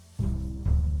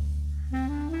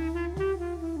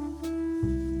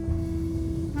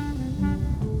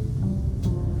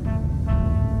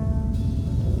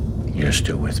you're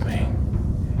still with me.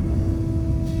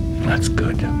 That's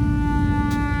good.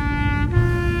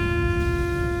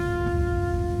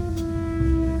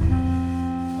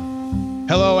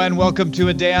 Hello and welcome to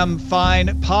A Damn Fine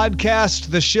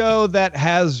Podcast, the show that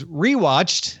has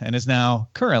rewatched and is now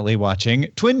currently watching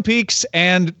Twin Peaks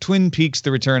and Twin Peaks: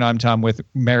 The Return. I'm Tom with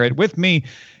Merritt. With me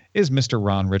is Mr.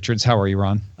 Ron Richards. How are you,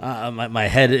 Ron? My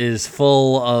head is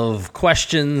full of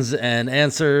questions and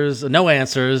answers. No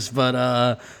answers,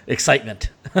 but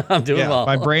excitement. I'm doing well.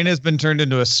 My brain has been turned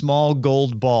into a small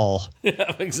gold ball.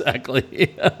 Yeah,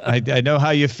 exactly. I know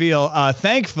how you feel.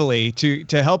 Thankfully,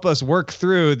 to help us work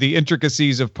through the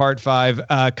intricacies of Part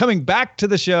 5, coming back to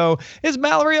the show is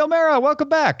Mallory O'Mara. Welcome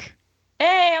back.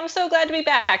 Hey, I'm so glad to be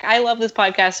back. I love this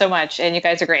podcast so much, and you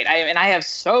guys are great. I have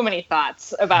so many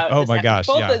thoughts about. Oh my gosh!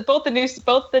 Both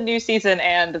the new season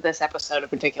and this episode in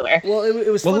particular. Well, it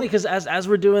was funny because as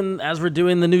we're doing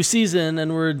the new season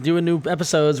and we're doing new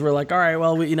episodes, we're like, all right,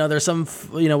 well, there's some,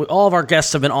 all of our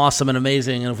guests have been awesome and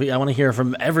amazing, and I want to hear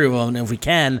from everyone if we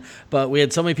can. But we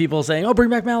had so many people saying, "Oh, bring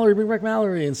back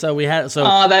Mallory," and so we had this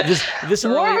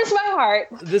warms my heart.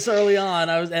 This early on,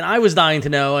 I was dying to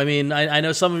know. I mean, I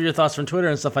know some of your thoughts from Twitter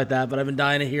and stuff like that, but I've been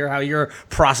dying to hear how you're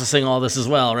processing all this as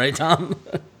well, right, Tom?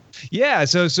 Yeah.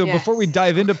 So Yes. Before we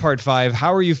dive into Part 5,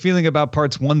 how are you feeling about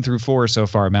parts 1 through 4 so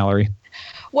far, Mallory?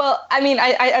 Well, I mean,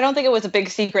 I don't think it was a big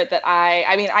secret that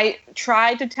I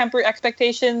tried to temper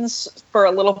expectations for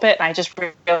a little bit, and I just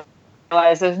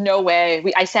realized there's no way.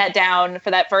 I sat down for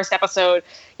that first episode.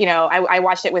 I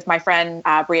watched it with my friend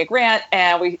Bria Grant,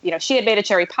 and she had made a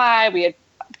cherry pie. We had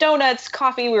donuts,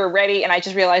 coffee, we were ready, and I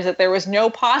just realized that there was no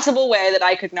possible way that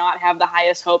I could not have the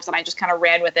highest hopes, and I just kind of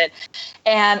ran with it.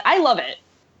 And I love it.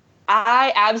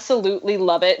 I absolutely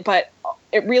love it, but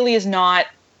it really is not.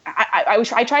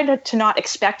 I tried to not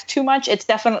expect too much. It's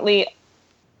definitely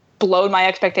blown my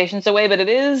expectations away, but it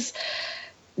is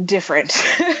different.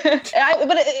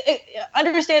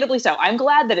 Understandably so. I'm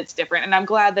glad that it's different, and I'm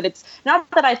glad that it's not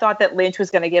that I thought that Lynch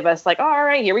was going to give us like, oh, all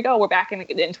right, here we go, we're back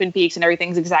in Twin Peaks and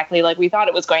everything's exactly like we thought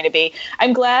it was going to be.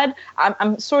 I'm glad.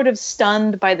 I'm sort of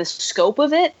stunned by the scope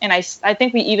of it, and I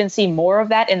think we even see more of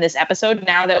that in this episode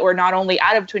now that we're not only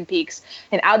out of Twin Peaks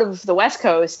and out of the West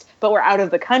Coast, but we're out of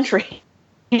the country.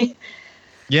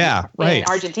 Yeah, right. In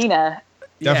Argentina.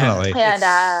 Definitely. And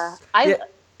I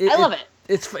love it.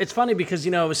 It's funny because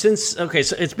so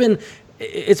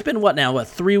it's been what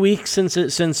 3 weeks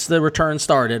since the return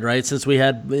started, right? Since we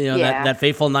had that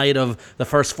fateful night of the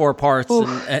first 4 parts,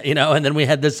 and then we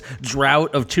had this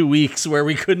drought of 2 weeks where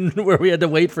we had to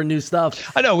wait for new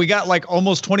stuff. I know we got like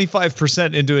almost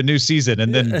 25% into a new season,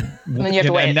 and then and you have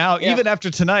to wait. And now even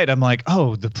after tonight, I'm like,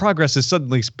 oh, the progress has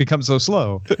suddenly become so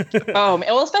slow.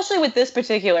 Well, especially with this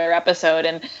particular episode,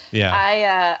 and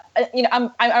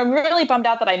I'm really bummed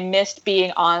out that I missed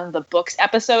being on the books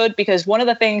episode, because one of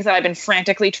the things that I've been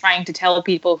frantically trying to tell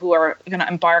people who are going to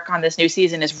embark on this new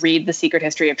season is read The Secret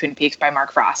History of Twin Peaks by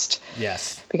Mark Frost.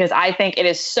 Yes. Because I think it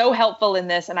is so helpful in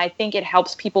this, and I think it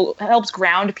helps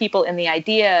ground people in the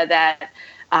idea that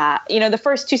the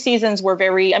first 2 seasons were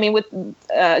very, with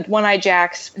One-Eye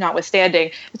Jacks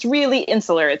notwithstanding, it's really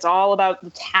insular. It's all about the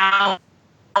town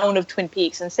of Twin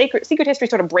Peaks, and Secret History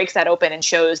sort of breaks that open and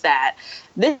shows that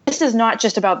this is not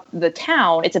just about the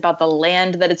town, it's about the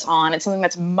land that it's on. It's something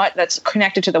that's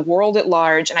connected to the world at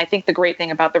large. And I think the great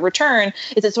thing about The Return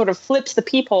is it sort of flips the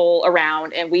people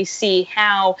around, and we see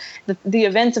how the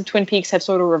events of Twin Peaks have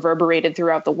sort of reverberated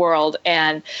throughout the world.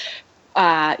 And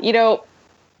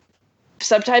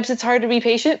sometimes it's hard to be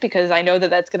patient, because I know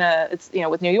it's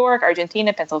with New York,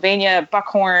 Argentina, Pennsylvania,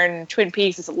 Buckhorn, Twin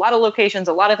Peaks, it's a lot of locations,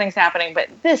 a lot of things happening. But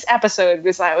this episode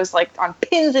I was like on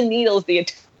pins and needles the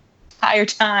entire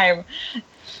time.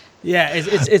 Yeah,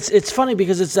 it's funny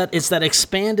because it's that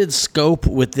expanded scope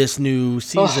with this new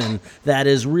season that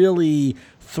is really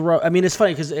it's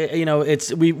funny because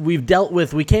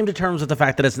we came to terms with the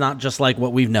fact that it's not just like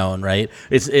what we've known, right?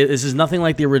 This is nothing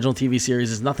like the original TV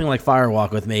series. It's nothing like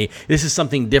Firewalk with Me. This is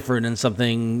something different and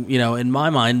something, in my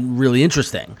mind, really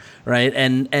interesting, right?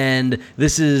 And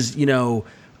this is,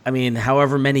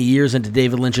 however many years into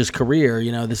David Lynch's career,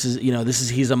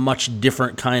 he's a much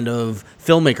different kind of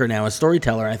filmmaker now, a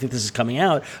storyteller. I think this is coming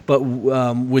out, but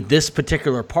with this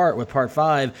particular part, with Part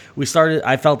 5,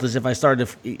 I felt as if I started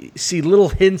to see little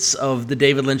hints of the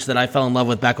David Lynch that I fell in love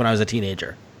with back when I was a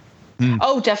teenager. Mm.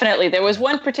 Oh, definitely. There was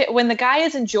one when the guy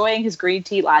is enjoying his green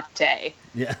tea latte.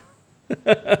 Yeah.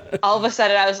 All of a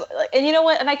sudden I was like, and you know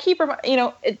what? And I keep,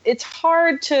 it's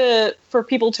hard for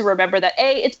people to remember that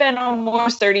A, it's been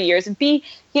almost 30 years, and B,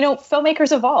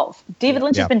 filmmakers evolve. David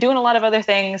Lynch has been doing a lot of other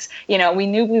things. We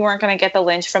knew we weren't going to get the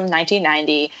Lynch from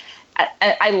 1990.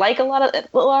 I like a lot of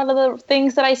the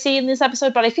things that I see in this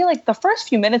episode, but I feel like the first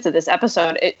few minutes of this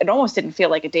episode, it almost didn't feel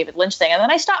like a David Lynch thing. And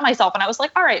then I stopped myself and I was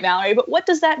like, all right, Mallory, but what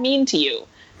does that mean to you?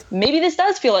 Maybe this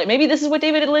does feel like, maybe this is what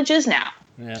David Lynch is now.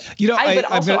 Yeah. You know,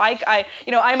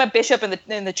 I'm a bishop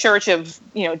in the church of,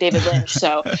 David Lynch.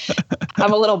 So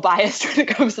I'm a little biased when it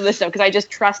comes to this stuff because I just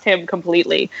trust him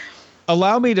completely.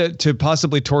 Allow me to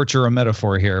possibly torture a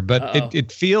metaphor here, but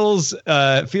it feels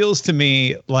to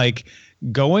me like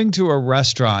going to a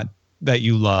restaurant that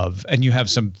you love and you have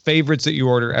some favorites that you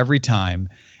order every time,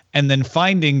 and then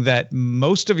finding that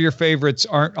most of your favorites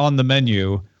aren't on the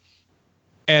menu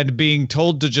and being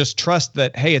told to just trust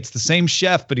that, hey, it's the same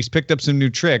chef, but he's picked up some new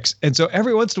tricks. And so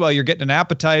every once in a while you're getting an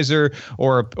appetizer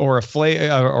or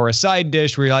a side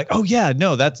dish where you're like, oh yeah,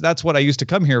 no, that's what I used to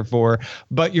come here for.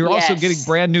 But you're also getting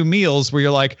brand new meals where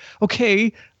you're like,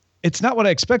 okay, it's not what I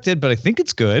expected, but I think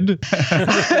it's good.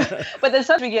 But then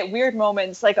sometimes we get weird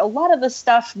moments, like a lot of the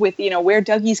stuff with, where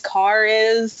Dougie's car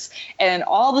is and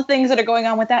all the things that are going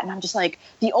on with that. And I'm just like,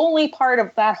 the only part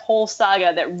of that whole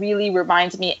saga that really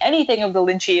reminds me anything of the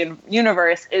Lynchian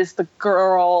universe is the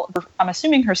girl, I'm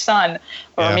assuming her son,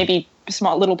 or maybe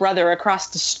small little brother across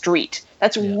the street.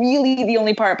 That's really the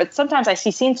only part. But sometimes I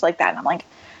see scenes like that and I'm like,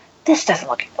 this doesn't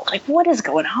look like what is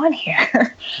going on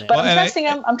here. But well,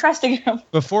 I'm trusting him.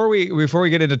 Before we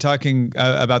get into talking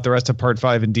about the rest of part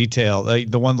 5 in detail,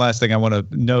 the one last thing I want to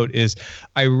note is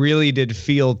I really did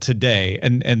feel today,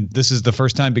 and this is the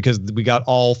first time because we got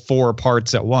all 4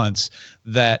 parts at once,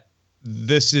 that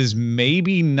this is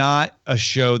maybe not a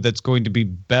show that's going to be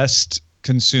best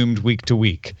consumed week to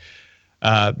week,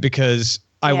 because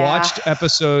I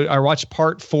watched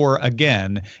part 4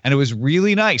 again, and it was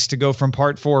really nice to go from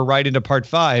part 4 right into part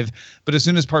 5. But as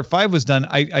soon as part 5 was done,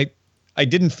 I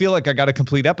didn't feel like I got a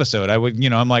complete episode.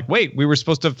 I'm like, wait, we were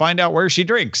supposed to find out where she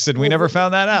drinks, and we never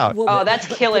found that out. That's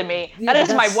killing me. That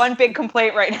is my one big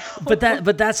complaint right now. but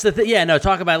that's the thing. Yeah, no,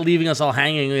 talk about leaving us all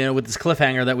hanging, with this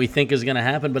cliffhanger that we think is going to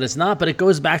happen, but it's not. But it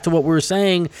goes back to what we were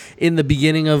saying in the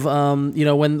beginning of,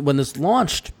 when this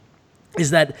launched.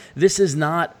 Is that this is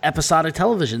not episodic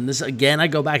television. This, again, I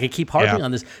go back and keep harping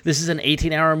on this. This is an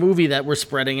 18-hour movie that we're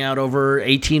spreading out over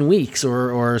 18 weeks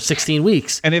or 16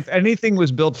 weeks. And if anything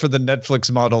was built for the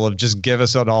Netflix model of just give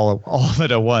us all of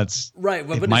it at once, right?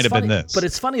 But it might have been this. But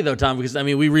it's funny though, Tom, because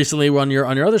we recently on your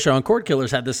other show on Cord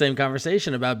Killers had the same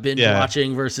conversation about binge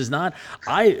watching versus not.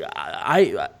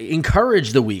 I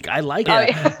encourage the week. I like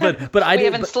it, but I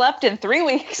haven't slept in 3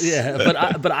 weeks. Yeah,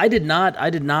 but I did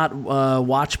not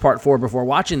watch part 4 before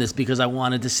watching this because I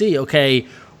wanted to see, okay,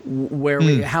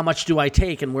 how much do I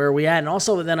take and where are we at? And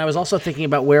also then I was also thinking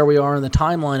about where we are in the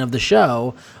timeline of the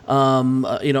show,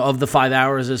 of the 5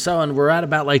 hours or so. And we're at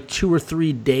about like 2 or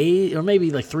 3 days, or maybe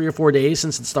like 3 or 4 days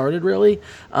since it started really.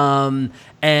 And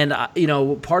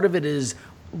part of it is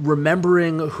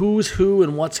remembering who's who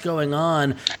and what's going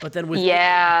on, but then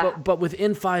but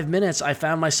within 5 minutes I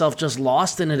found myself just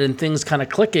lost in it and things kind of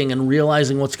clicking and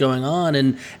realizing what's going on,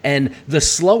 and the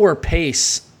slower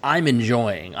pace I'm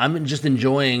just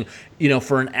enjoying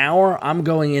for an hour, I'm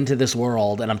going into this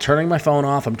world and I'm turning my phone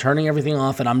off, I'm turning everything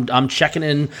off, and I'm checking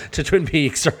in to Twin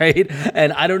Peaks, right?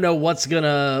 And I don't know what's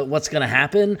gonna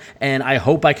happen, and I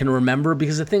hope I can remember,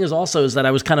 because the thing is that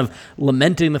I was kind of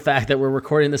lamenting the fact that we're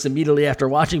recording this immediately after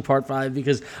watching part 5,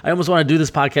 because I almost want to do this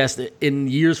podcast in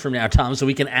years from now, Tom, so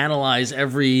we can analyze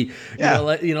every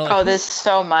there's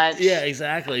so much. Yeah,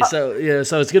 exactly. So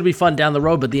it's gonna be fun down the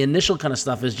road, but the initial kind of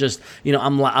stuff is just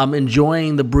I'm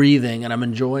enjoying the breathing and I'm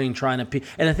enjoying trying to pee.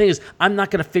 And the thing is, I'm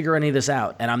not going to figure any of this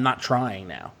out, and I'm not trying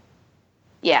now.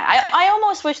 Yeah, I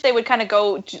almost wish they would kind of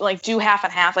go do half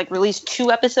and half, like release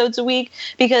 2 episodes a week,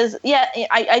 because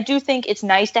I do think it's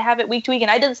nice to have it week to week.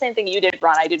 And I did the same thing you did,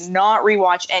 Ron. I did not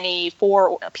rewatch any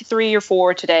 3 or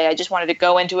 4 today. I just wanted to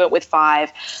go into it with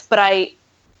 5, but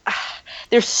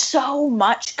there's so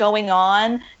much going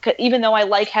on. Even though I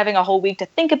like having a whole week to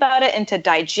think about it and to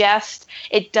digest,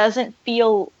 it doesn't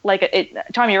feel like it.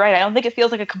 Tom, you're right. I don't think it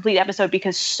feels like a complete episode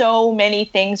because so many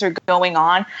things are going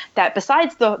on that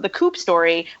besides the Coop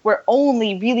story, we're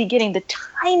only really getting the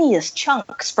tiniest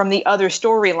chunks from the other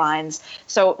storylines.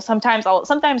 So sometimes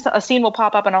a scene will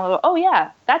pop up and I'll go, oh yeah,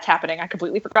 that's happening. I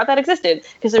completely forgot that existed,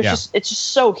 because it's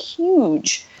just so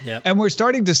huge. Yeah. And we're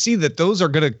starting to see that those are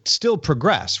going to still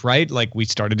progress, right? Like we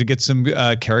started to get some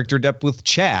character depth with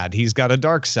Chad. He's got a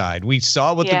dark side. We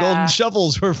saw what the golden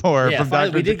shovels were for from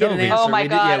Dr. Jacoby. Oh my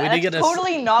God. That's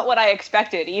totally not what I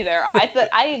expected either.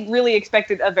 I really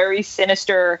expected a very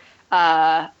sinister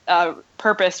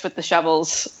purpose with the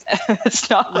shovels. It's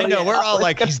not. I know we're all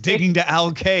like he's digging to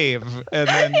Al Cave, and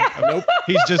then nope,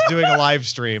 he's just doing a live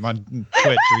stream on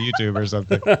Twitch or YouTube or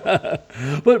something.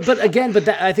 But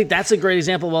I think that's a great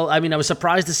example. Well, I mean, I was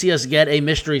surprised to see us get a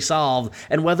mystery solved,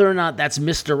 and whether or not that's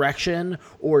misdirection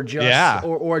or just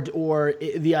or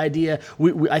the idea.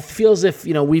 I feel as if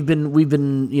we've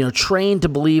been trained to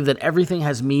believe that everything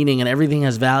has meaning and everything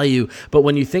has value. But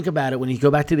when you think about it, when you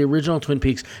go back to the original Twin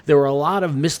Peaks, there were a lot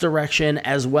of misdirection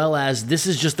as well as this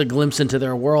is just a glimpse into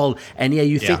their world. And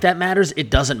you think that matters? It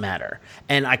doesn't matter.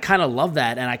 And I kind of love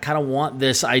that. And I kind of want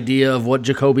this idea of what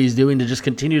Jacoby's doing to just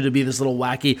continue to be this little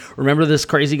wacky. Remember this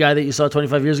crazy guy that you saw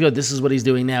 25 years ago? This is what he's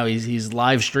doing now. He's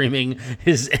live streaming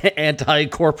his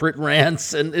anti-corporate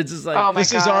rants. And it's just like, oh my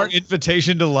this God. is our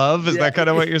invitation to love. Is that kind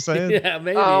of what you're saying? Yeah,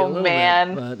 maybe. Oh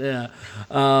man. Bit, but yeah.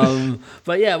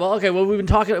 But yeah, well, okay. Well, we've been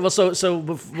talking. Well, so let's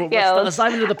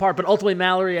dive into the part. But ultimately,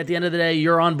 Mallory, at the end of the day,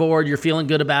 you're on board. You're feeling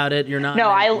good about it. You're not. No,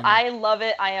 I love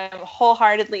it. I am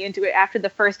wholeheartedly into it. After the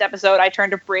first episode, I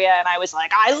turned to Bria and I was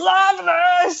like, I love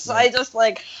this. I just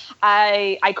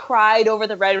I cried over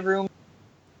the Red Room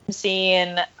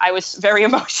scene. I was very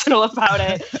emotional about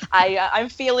it. I'm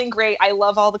feeling great. I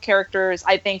love all the characters.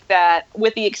 I think that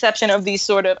with the exception of these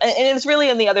sort of, and it's really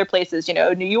in the other places,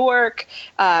 New York,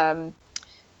 some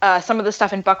of the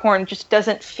stuff in Buckhorn just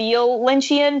doesn't feel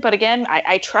Lynchian. But again,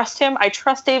 I trust him. I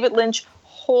trust David Lynch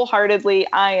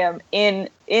wholeheartedly. I am in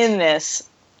this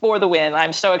for the win.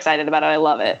 I'm so excited about it. I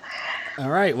love it. All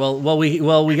right. Well,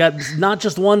 we got not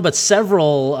just one, but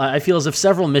several. I feel as if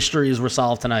several mysteries were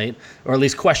solved tonight, or at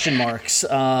least question marks.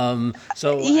 But I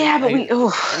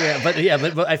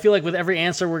feel like with every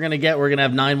answer we're gonna get, we're gonna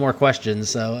have 9 more questions.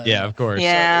 So yeah, of course.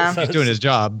 Yeah, he's doing his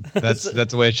job. That's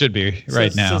the way it should be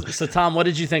now. So Tom, what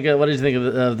did you think of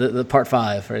the part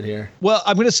 5 right here? Well,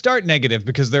 I'm going to start negative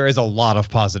because there is a lot of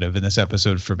positive in this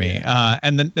episode for me.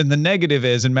 And the negative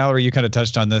is, and Mallory, you kind of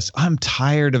touched on this. I'm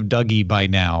tired of Dougie by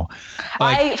now.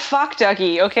 Fuck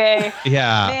Dougie. Okay.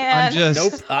 Yeah. Man. I'm just.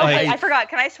 Nope. I forgot.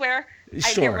 Can I swear? Sure.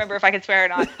 I can't remember if I can swear or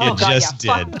not. You just did.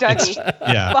 Fuck Dougie.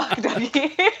 Yeah. Fuck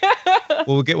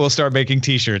Dougie. We'll start making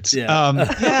T-shirts.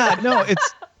 Yeah. No,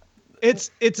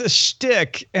 it's a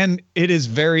shtick, and it is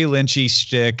very Lynchy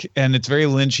shtick, and it's very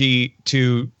Lynchy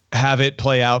to have it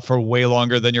play out for way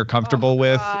longer than you're comfortable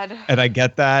with, God. and I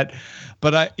get that.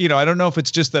 But I don't know if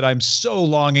it's just that I'm so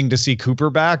longing to see Cooper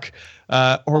back,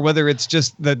 or whether it's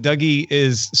just that Dougie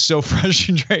is so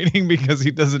frustrating because he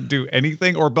doesn't do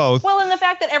anything, or both. Well, and the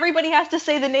fact that everybody has to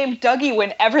say the name Dougie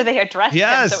whenever they address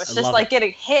him, so it's just like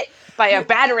getting hit by a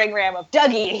battering ram of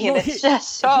Dougie, and it's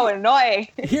just so annoying.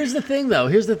 Here's the thing, though.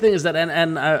 Here's the thing is that,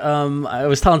 and I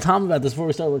was telling Tom about this before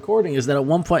we started recording, is that at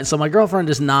one point, so my girlfriend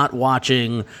is not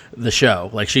watching the show.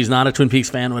 Like, she's not a Twin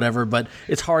Peaks fan, whatever, but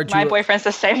it's hard to... My boyfriend's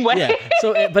the same way.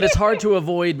 Yeah, but it's hard to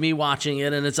avoid me watching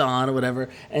it, and it's on or whatever.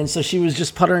 And so she was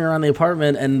just puttering around the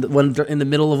apartment, and when in the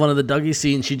middle of one of the Dougie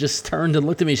scenes, she just turned and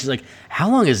looked at me. She's like,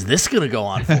 how long is this going to go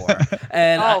on for?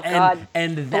 And, God.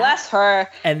 And Bless her.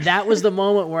 And that was the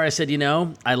moment where I said,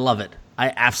 I love it.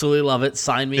 I absolutely love it.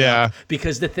 Sign me up.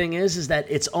 Because the thing is that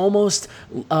it's almost,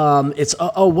 it's now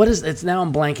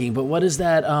I'm blanking, but what is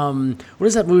that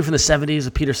movie from the 70s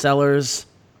with Peter Sellers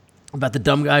about the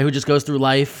dumb guy who just goes through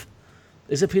life?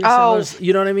 Is it Peter Sellers?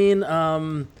 You know what I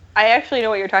mean? I actually know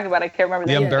what you're talking about. I can't remember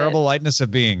the unbearable lightness of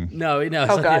being. No, it's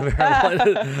not the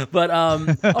unbearable. But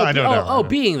I don't know.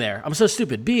 Being there. I'm so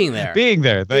stupid. Being there. Being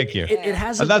there. Thank you. It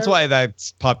has. That's why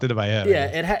that's popped into my head.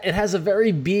 Yeah, it has a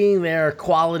very being there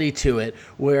quality to it,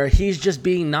 where he's just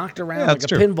being knocked around like a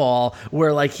pinball.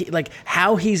 Where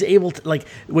how he's able to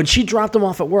when she dropped him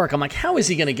off at work, I'm like, how is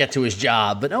he going to get to his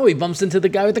job? But no, he bumps into the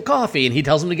guy with the coffee, and he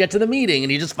tells him to get to the meeting,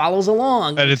 and he just follows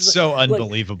along. And it's so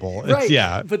unbelievable. Right.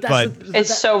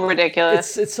 It's so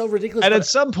ridiculous. It's so ridiculous. And at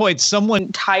some point, someone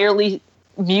entirely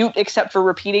mute except for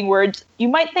repeating words. You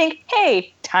might think,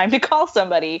 "Hey, time to call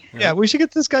somebody." Yeah, we should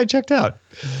get this guy checked out.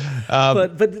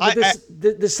 But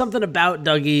there's something about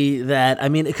Dougie that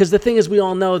because the thing is, we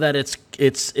all know that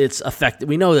it's affected.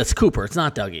 We know that's Cooper. It's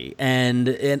not Dougie, and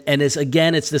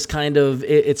it's this kind of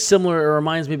it's similar. It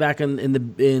reminds me back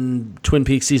in Twin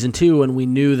Peaks season 2 when we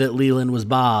knew that Leland was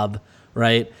Bob,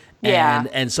 right? Yeah.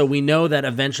 And so we know that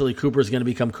eventually Cooper is going to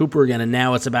become Cooper again, and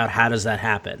now it's about how does that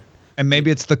happen? And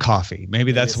maybe it's the coffee.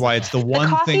 Maybe that's why it's the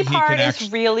one thing he can actually. The coffee part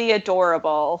is really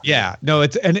adorable. Yeah, no,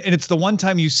 it's it's the one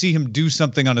time you see him do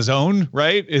something on his own,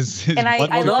 right?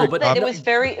 I love that it was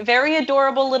very, very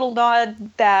adorable little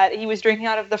nod that he was drinking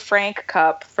out of the Frank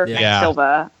cup for Frank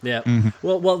Silva. Yeah. Mm-hmm.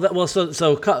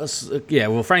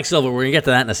 Frank Silva. We're gonna get to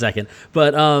that in a second.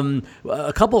 But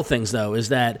a couple of things though is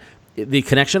that the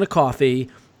connection to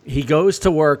coffee. he goes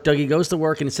to work. Dougie goes to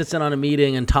work and he sits in on a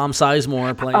meeting, and Tom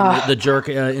Sizemore playing the jerk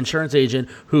insurance agent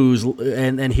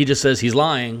and he just says he's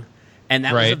lying. And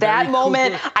that was that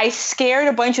moment, I scared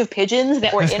a bunch of pigeons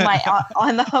that were in my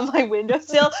on my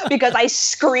windowsill because I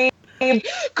screamed,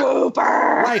 Cooper.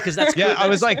 Right, because that's I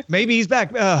was like, maybe he's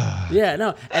back. Yeah,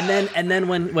 no. And then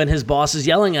when his boss is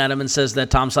yelling at him and says that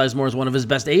Tom Sizemore is one of his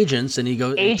best agents, and he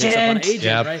goes agent,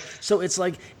 right? So it's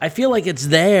like I feel like it's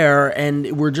there,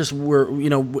 and we're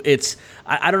it's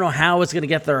I don't know how it's going to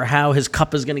get there or how his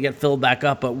cup is going to get filled back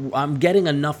up, but I'm getting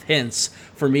enough hints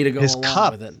for me to go his along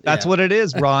cup. with it. That's what it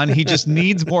is, Ron. He just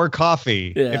needs more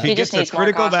coffee. Yeah. If he gets a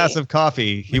critical mass of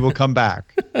coffee, he will come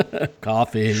back.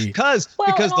 Coffee. Because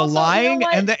the lying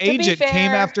and the agent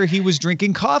came after he was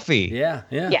drinking coffee. Yeah.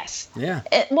 Yes. Yeah.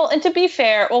 And to be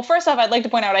fair, first off, I'd like to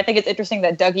point out, I think it's interesting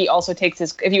that Dougie also takes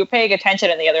if you were paying attention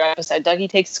in the other episode, Dougie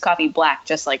takes his coffee black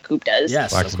just like Coop does.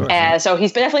 Yes, of course. So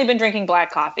he's definitely been drinking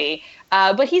black coffee.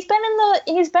 But he's been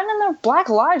in the Black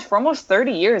Lodge for almost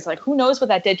 30 years. Like, who knows what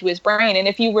that did to his brain? And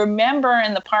if you remember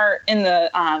in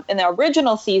the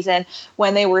original season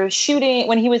when they were shooting,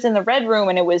 when he was in the Red Room,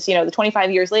 and it was the 25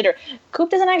 years later, Coop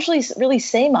doesn't actually really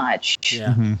say much. Yeah.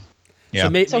 Mm-hmm. Yeah.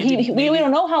 So we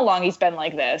don't know how long he's been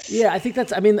like this. Yeah, I think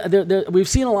that's. I mean, we've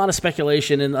seen a lot of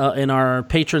speculation in our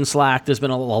patron Slack. There's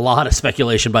been a lot of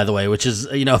speculation, by the way, which is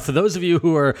for those of you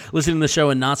who are listening to the show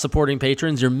and not supporting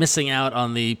patrons, you're missing out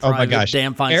on the private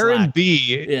damn fine Aaron Slack.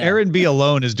 Aaron B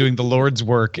alone is doing the Lord's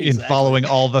work in following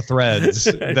all the threads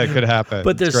that could happen.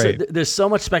 But there's so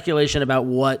much speculation about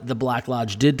what the Black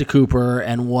Lodge did to Cooper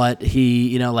and what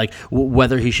he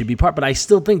whether he should be part. But I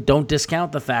still think don't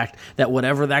discount the fact that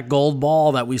whatever that gold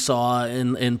ball that we saw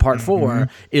in part 4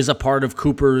 is a part of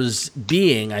Cooper's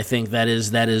being. I think that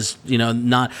is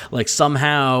not like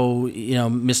somehow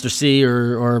Mr. C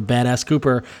or badass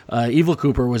Cooper, evil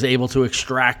Cooper was able to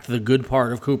extract the good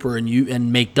part of Cooper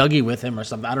and make Dougie with him or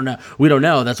something. I don't know. We don't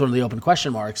know. That's one of the open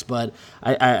question marks. But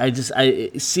I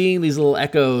seeing these little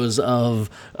echoes of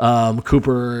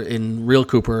Cooper in real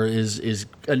Cooper is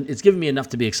it's giving me enough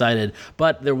to be excited.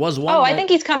 But there was one. I think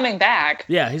he's coming back.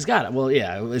 Yeah, he's got it. Well,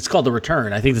 yeah, it's called The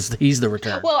Return. I think he's the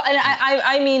return. Well, and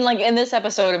I mean, like in this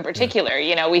episode in particular,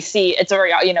 we see it's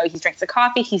very, he drinks the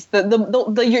coffee. He's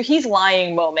the he's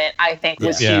lying moment. I think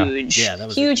was huge. Yeah, that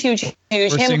was huge.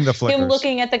 Him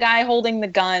looking at the guy holding the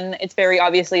gun. It's very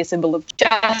obviously a symbol of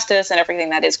justice and everything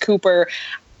that is Cooper.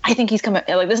 I think he's coming.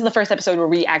 Like, this is the first episode where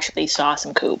we actually saw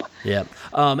some Coop. Yeah,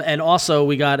 and also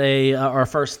we got our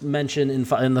first mention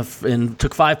in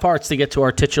took 5 parts to get to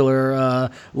our titular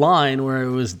line where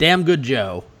it was "Damn good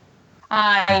Joe."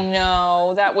 I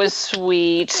know, that was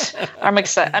sweet. I'm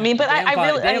excited. I mean, but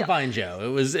damn fine Joe. It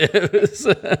was.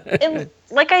 And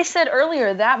like I said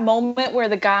earlier, that moment where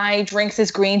the guy drinks his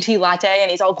green tea latte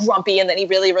and he's all grumpy and then he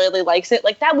really, really likes it.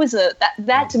 Like that was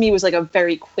that to me was like a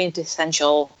very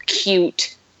quintessential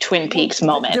cute Twin Peaks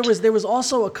moment. There was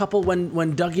also a couple when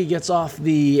Dougie gets off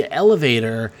the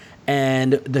elevator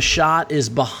and the shot is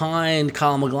behind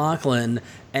Kyle MacLachlan.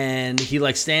 And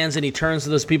he stands and he turns to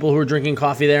those people who are drinking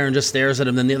coffee there and just stares at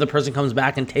him. Then the other person comes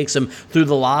back and takes him through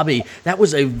the lobby. That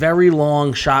was a very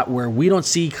long shot where we don't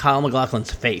see Kyle MacLachlan's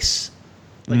face.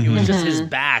 It was just his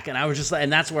back. And I was just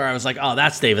and that's where I was like, oh,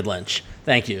 that's David Lynch.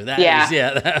 Thank you.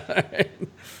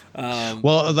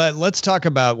 Well, let's talk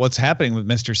about what's happening with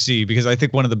Mr. C, because I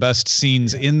think one of the best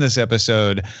scenes in this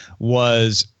episode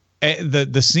was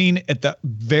the scene at the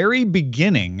very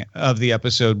beginning of the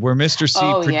episode where Mr. C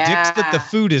predicts that the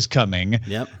food is coming.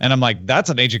 Yep. And I'm like,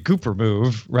 that's an Agent Cooper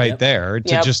move right there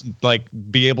to just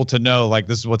be able to know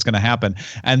this is what's going to happen.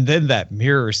 And then that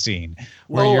mirror scene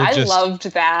where I loved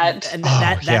that. And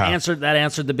that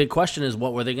answered the big question is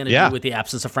what were they going to do with the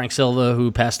absence of Frank Silva,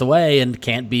 who passed away and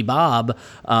can't be Bob?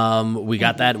 We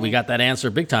got that answer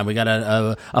big time. We got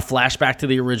a flashback to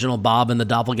the original Bob and the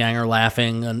doppelganger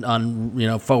laughing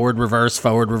on forward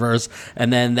reverse,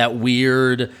 and then that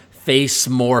weird face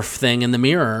morph thing in the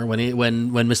mirror when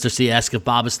Mr. C asks if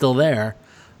Bob is still there.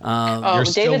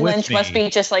 David Lynch must be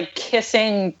just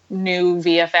kissing new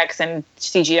VFX and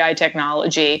CGI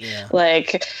technology. Yeah.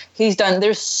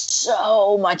 There's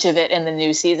so much of it in the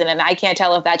new season, and I can't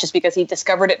tell if that's just because he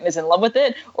discovered it and is in love with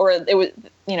it, or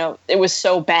it was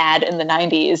so bad in the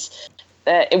 90s.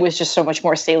 It was just so much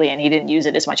more salient. He didn't use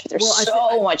it as much, but there's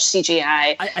much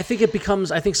CGI. I think it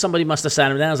becomes. I think somebody must have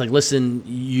sat him down. I was like, "Listen,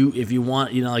 if you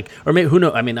want, or maybe who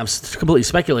knows? I mean, I'm completely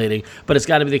speculating, but it's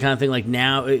got to be the kind of thing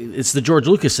now. It's the George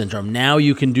Lucas syndrome. Now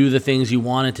you can do the things you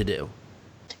wanted to do."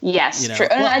 Yes, true.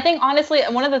 And I think honestly,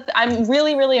 I'm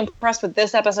really, really impressed with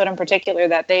this episode in particular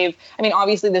that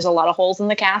obviously there's a lot of holes in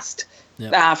the cast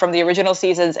from the original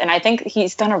seasons. And I think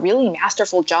he's done a really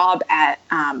masterful job at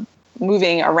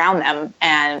moving around them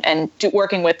and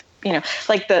working with,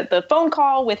 like the phone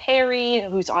call with Harry,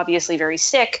 who's obviously very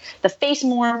sick, the face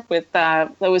morph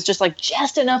that was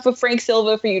just enough of Frank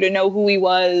Silva for you to know who he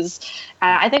was.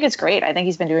 I think it's great. I think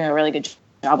he's been doing a really good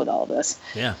job with all of this.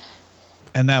 Yeah.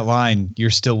 And that line, "You're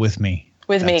still with me."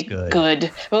 With That's me. Good.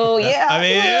 Oh, yeah. I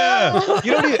mean, yeah.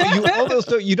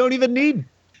 You don't even need,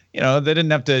 they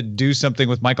didn't have to do something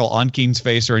with Michael Onken's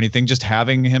face or anything. Just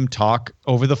having him talk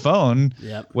over the phone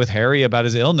with Harry about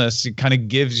his illness, it kind of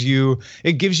gives you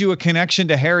a connection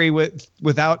to Harry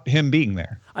without him being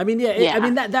there. I mean,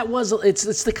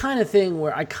 it's the kind of thing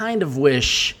where I kind of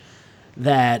wish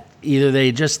that either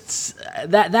they just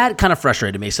that kind of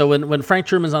frustrated me. So when Frank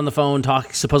Truman's on the phone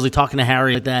supposedly talking to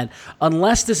Harry like that,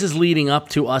 unless this is leading up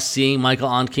to us seeing Michael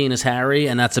Onken as Harry,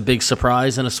 and that's a big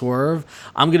surprise and a swerve,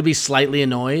 I'm going to be slightly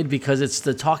annoyed because it's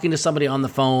the talking to somebody on the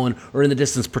phone or in the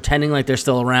distance pretending like they're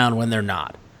still around when they're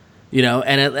not.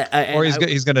 Or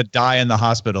he's going to die in the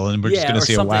hospital, and we're just going to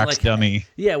see a wax dummy.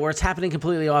 Yeah, where it's happening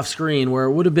completely off screen, where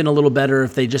it would have been a little better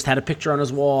if they just had a picture on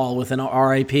his wall with an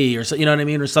RIP or so, you know what I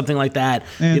mean, or something like that.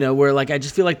 Yeah. Where I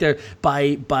just feel like they're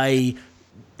by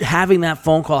having that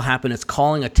phone call happen, it's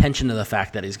calling attention to the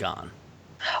fact that he's gone.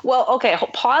 Well, okay,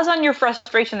 pause on your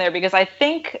frustration there because I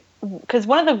think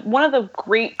one of the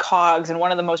great cogs and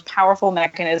one of the most powerful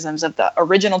mechanisms of the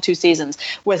original 2 seasons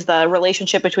was the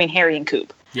relationship between Harry and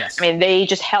Coop. Yes. I mean, they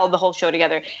just held the whole show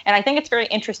together. And I think it's very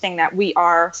interesting that we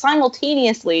are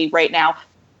simultaneously right now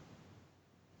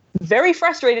very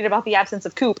frustrated about the absence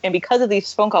of Coop, and because of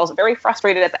these phone calls, very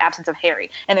frustrated at the absence of Harry.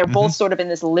 And they're both sort of in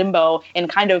this limbo and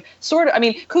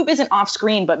Coop isn't off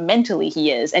screen, but mentally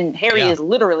he is, and Harry is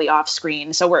literally off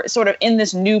screen. So we're sort of in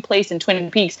this new place in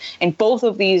Twin Peaks, and both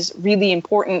of these really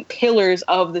important pillars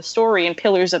of the story and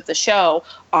pillars of the show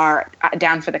are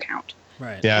down for the count.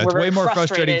 Right. Yeah, it's way more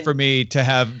frustrating for me to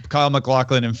have Kyle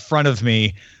MacLachlan in front of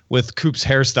me with Coop's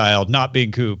hairstyle not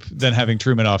being Coop than having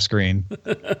Truman off screen.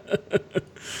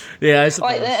 Yeah, I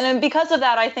suppose. And because of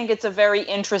that, I think it's a very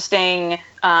interesting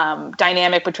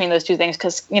dynamic between those two things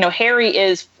because, Harry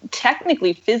is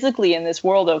technically physically in this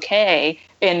world okay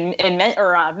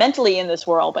mentally in this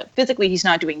world, but physically he's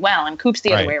not doing well, and Coop's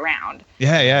the other way around.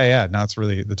 Yeah. No, that's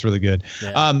really good.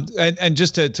 Yeah. And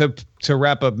just to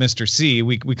wrap up Mr. C,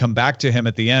 we come back to him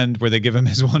at the end where they give him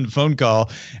his one phone call,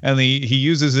 and he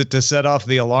uses it to set off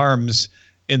the alarms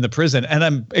in the prison, and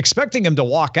I'm expecting him to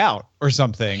walk out or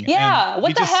something. Yeah, and what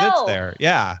he the just hell? Sits there.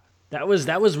 Yeah. That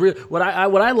was real. What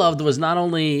I loved was not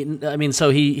only, so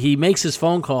he makes his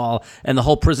phone call and the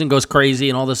whole prison goes crazy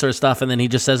and all this sort of stuff, and then he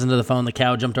just says into the phone, the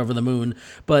cow jumped over the moon.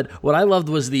 But what I loved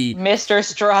was the Mr.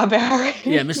 Strawberry.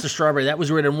 Yeah, Mr. Strawberry. That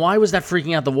was weird. And why was that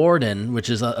freaking out the warden? Which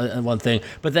is one thing.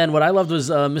 But then what I loved was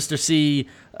Mr. C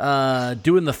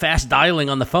doing the fast dialing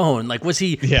on the phone. Like, was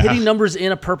he hitting numbers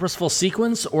in a purposeful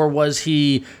sequence, or was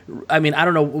he? I mean, I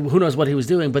don't know. Who knows what he was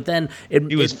doing? But then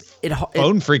he was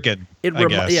phone freaking. I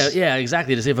guess. Yeah,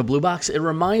 exactly. To save a blue box. It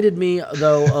reminded me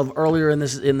though of earlier in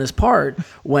this part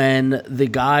when the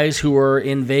guys who were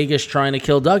in Vegas trying to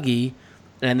kill Dougie,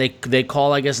 and they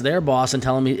call, I guess, their boss and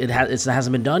tell him it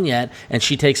hasn't been done yet, and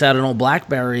she takes out an old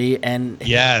BlackBerry and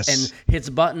hits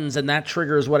buttons, and that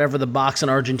triggers whatever the box in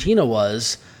Argentina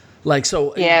was. Like,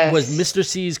 so was Mr.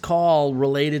 C's call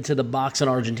related to the box in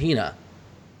Argentina?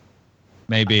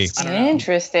 Maybe.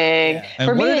 Interesting. Yeah.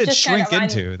 And what did it shrink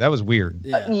into? That was weird.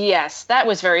 Yes, that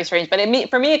was very strange. But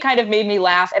for me, it kind of made me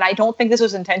laugh. And I don't think this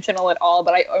was intentional at all.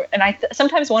 But I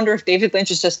sometimes wonder if David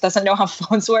Lynch just doesn't know how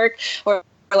phones work, or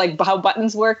like how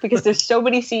buttons work, because there's so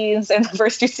many scenes in the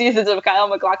first 2 seasons of Kyle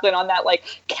MacLachlan on that like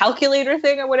calculator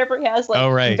thing or whatever he has,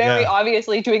 like very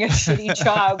obviously doing a shitty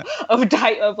job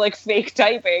of like fake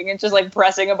typing and just like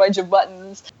pressing a bunch of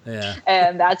buttons. Yeah.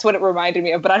 And that's what it reminded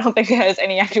me of, but I don't think it has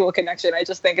any actual connection. I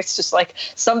just think it's just like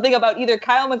something about either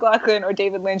Kyle MacLachlan or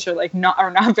David Lynch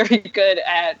are not very good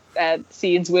at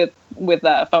scenes with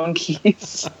phone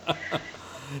keys.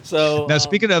 So now,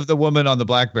 speaking of the woman on the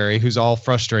BlackBerry who's all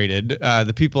frustrated,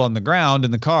 the people on the ground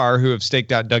in the car who have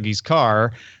staked out Dougie's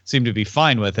car seem to be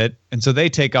fine with it, and so they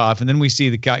take off. And then we see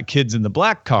the kids in the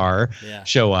black car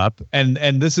show up, and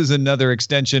this is another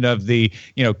extension of the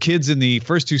kids in the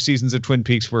first 2 seasons of Twin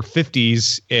Peaks were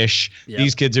 50s ish. Yep.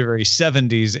 These kids are very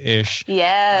 70s ish.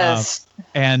 Yes.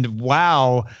 And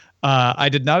wow, I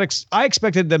did not. I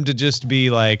expected them to just be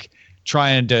like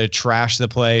trying to trash the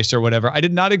place or whatever. I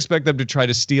did not expect them to try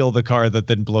to steal the car that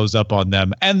then blows up on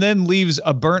them and then leaves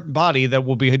a burnt body that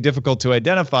will be difficult to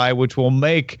identify, which will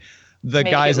make the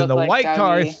Make guys it in the look like white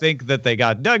car Dougie. think that they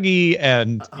got Dougie,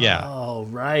 and yeah. Oh,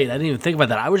 right. I didn't even think about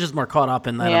that. I was just more caught up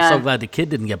in that. Yeah. I'm so glad the kid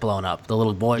didn't get blown up. The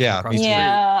little boy. Yeah, from across me the too. street.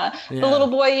 Yeah, Yeah. the little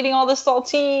boy eating all the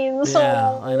saltines. Yeah,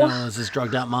 Oh. I know. It was his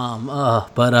drugged out mom.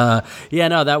 But yeah,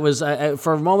 no, that was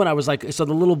for a moment. I was like, so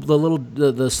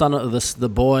the son of the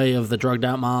boy of the drugged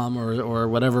out mom or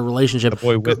whatever relationship. The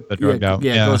boy with the drugged out.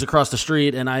 Yeah. goes across the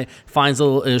street and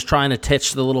is trying to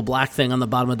titch the little black thing on the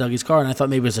bottom of Dougie's car, and I thought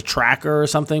maybe it was a tracker or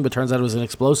something, but turns out it was an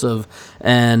explosive.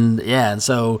 And yeah, and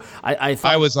so I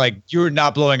thought I was like, you're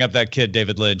not blowing up that kid,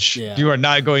 David Lynch. Yeah. You are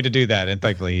not going to do that. And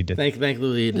thankfully he did.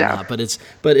 Thankfully he did not. But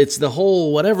it's the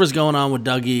whole whatever's going on with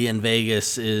Dougie in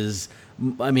Vegas is.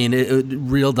 I mean,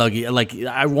 real Dougie. Like,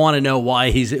 I want to know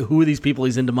who are these people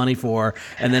he's into money for,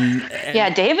 and then Yeah,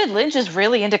 David Lynch is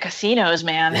really into casinos,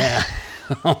 man. yeah.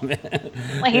 Oh man.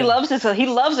 Like he loves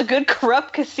a good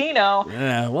corrupt casino.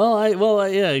 Yeah,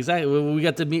 yeah, exactly.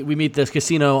 We meet the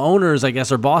casino owners, I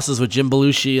guess, or bosses with Jim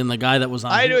Belushi and the guy that was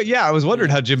on. I was wondering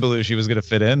how Jim Belushi was going to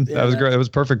fit in. That was great. It was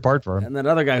a perfect part for him. And that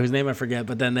other guy whose name I forget,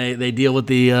 but then they deal with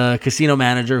the casino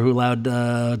manager who allowed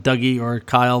Dougie or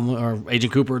Kyle or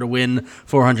Agent Cooper to win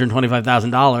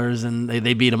 $425,000, and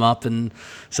they beat him up, and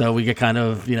so we get kind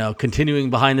of continuing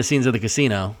behind the scenes of the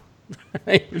casino.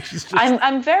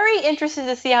 I'm very interested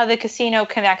to see how the casino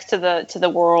connects to the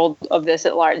world of this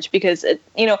at large, because a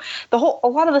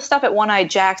lot of the stuff at One-Eyed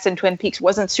Jacks and Twin Peaks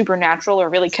wasn't supernatural or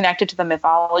really connected to the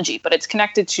mythology, but it's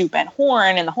connected to Ben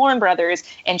Horne and the Horne brothers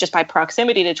and just by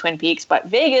proximity to Twin Peaks. But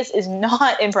Vegas is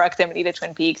not in proximity to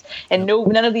Twin Peaks, and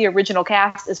none of the original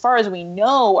cast, as far as we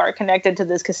know, are connected to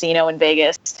this casino in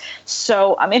Vegas.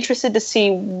 So I'm interested to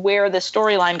see where the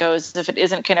storyline goes if it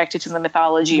isn't connected to the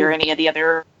mythology or any of the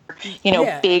other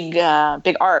big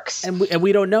arcs. And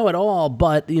we don't know at all,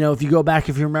 but if you go back,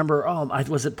 if you remember,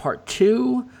 was it part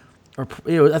 2? Or I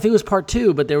think it was part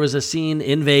 2, but there was a scene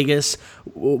in Vegas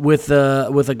with a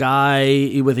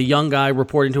young guy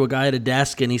reporting to a guy at a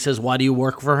desk, and he says, "Why do you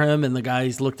work for him?" And the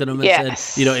guys looked at him and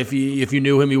said, "If you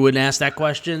knew him, you wouldn't ask that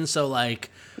question." So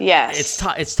yes,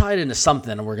 it's tied into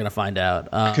something, and we're gonna find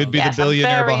out. Could be the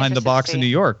billionaire behind the box in New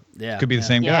York. Yeah, could be the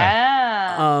same guy.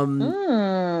 Yeah.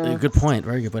 Good point.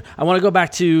 Very good point. I want to go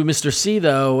back to Mr. C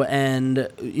though, and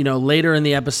later in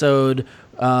the episode,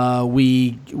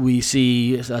 we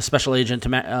see a special agent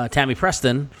Tammy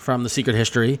Preston from The Secret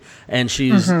History, and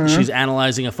she's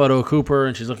analyzing a photo of Cooper,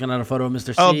 and she's looking at a photo of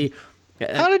Mr. C.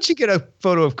 How did she get a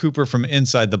photo of Cooper from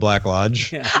inside the Black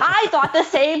Lodge? Yeah. I thought the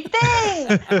same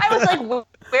thing. I was like,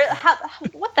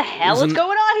 what the hell is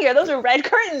going on here? Those are red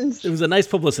curtains. It was a nice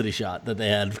publicity shot that they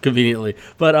had conveniently.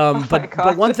 But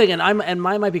but one thing, and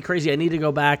mine might be crazy. I need to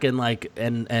go back and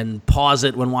and pause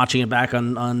it when watching it back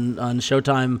on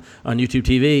Showtime on YouTube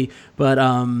TV. But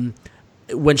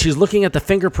when she's looking at the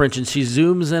fingerprints and she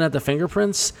zooms in at the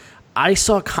fingerprints, I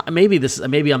saw maybe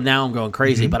I'm going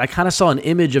crazy, but I kind of saw an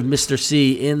image of Mr.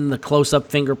 C in the close-up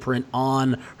fingerprint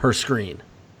on her screen.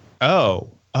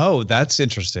 Oh, that's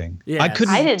interesting. Yeah, I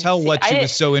couldn't tell what she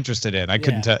was so interested in. I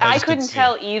couldn't tell. I couldn't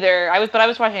tell either. I was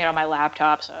watching it on my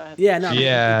laptop. So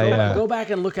go back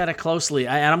and look at it closely.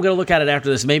 And I'm going to look at it after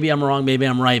this. Maybe I'm wrong. Maybe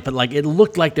I'm right. But it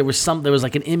looked like there was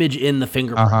like an image in the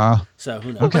fingerprint. So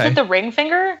who knows? Okay. Was it the ring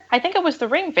finger? I think it was the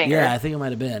ring finger. Yeah, I think it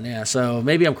might have been. Yeah. So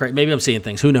maybe I'm crazy. Maybe I'm seeing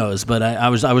things. Who knows? But I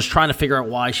was trying to figure out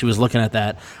why she was looking at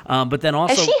that. But then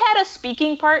also, has she had a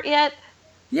speaking part yet?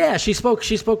 Yeah, she spoke.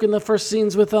 She spoke in the first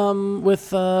scenes with David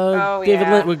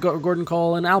Lynch, with Gordon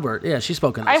Cole and Albert. Yeah, she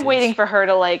spoke in. I'm waiting for her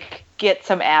to get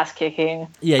some ass kicking.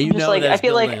 Yeah, I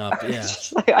feel like up. Yeah.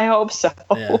 I hope so.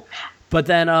 Yeah. But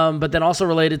then also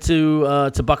related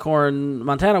to Buckhorn,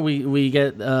 Montana, we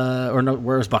get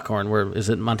where's Buckhorn? Where is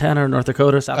it? Montana or North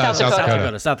Dakota? South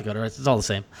Dakota. South Dakota. Right? It's all the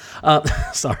same.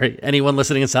 Sorry, anyone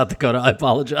listening in South Dakota, I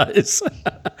apologize.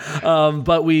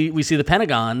 But we see the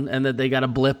Pentagon, and that they got a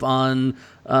blip on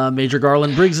Major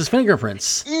Garland Briggs's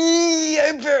fingerprints.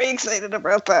 I'm very excited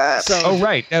about that.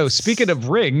 Right. No, speaking of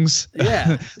rings,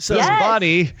 so his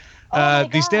body.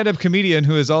 The stand-up comedian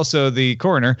who is also the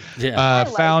coroner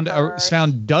found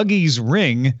Dougie's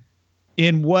ring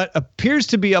in what appears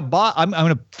to be a body. I'm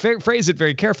going to phrase it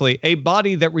very carefully. A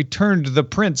body that returned the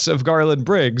prints of Garland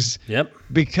Briggs. Yep.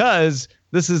 Because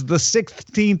this is the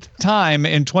 16th time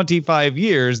in 25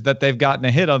 years that they've gotten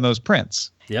a hit on those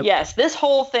prints. Yep. Yes, this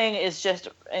whole thing is just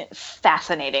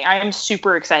fascinating. I am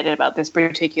super excited about this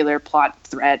particular plot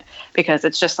thread because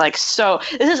it's just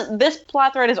this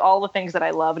plot thread is all the things that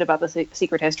I loved about the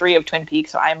Secret History of Twin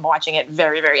Peaks. So I'm watching it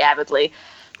very, very avidly.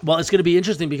 Well, it's going to be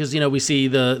interesting because, we see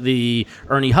the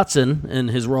Ernie Hudson in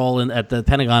his role at the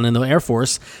Pentagon in the Air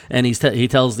Force, and he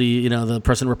tells the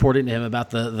person reporting to him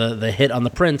about the hit on the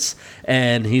prince,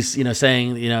 and he's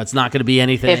saying it's not going to be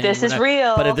anything. If this is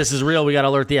real, but if this is real, we got to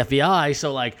alert the FBI.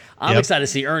 So I'm excited to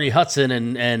see Ernie Hudson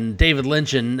and David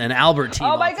Lynch and Albert team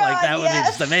up. my God, that would be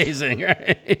just amazing,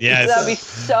 right? Yes, that'd be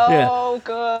so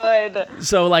good.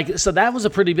 So that was a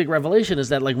pretty big revelation. Is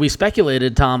that we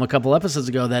speculated, Tom, a couple episodes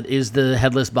ago, that is the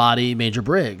headless body Major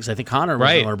Briggs. I think Connor was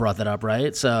the one who brought that up,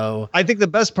 right? So I think the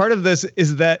best part of this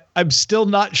is that I'm still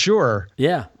not sure.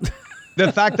 Yeah. The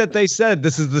fact that they said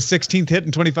this is the 16th hit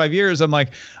in 25 years, I'm like,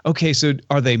 okay, so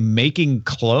are they making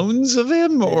clones of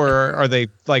him, or are they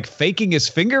faking his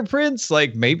fingerprints?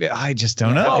 Maybe, I just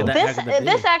don't know.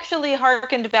 This actually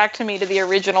harkened back to me to the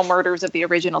original murders of the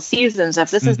original seasons.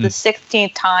 If this is the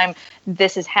 16th time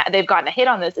they've gotten a hit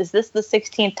on this, is this the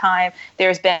 16th time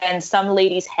there's been some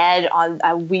lady's head on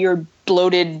a weird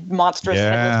bloated monstrous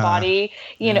headless body,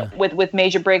 with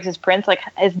Major Briggs' prints?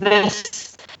 Is this...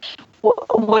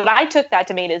 What I took that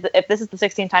to mean is that if this is the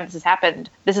 16th time this has happened,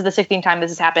 this is the 16th time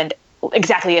this has happened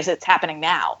exactly as it's happening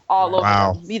now, all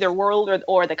over either world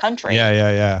or the country.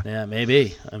 Yeah,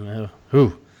 maybe. I mean,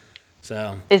 who?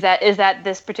 So is that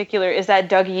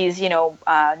Dougie's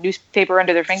newspaper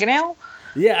under their fingernail?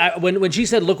 Yeah, when she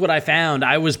said, "Look what I found,"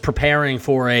 I was preparing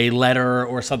for a letter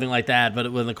or something like that.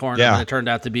 But when the coroner, it turned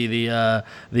out to be the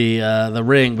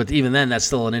ring. But even then, that's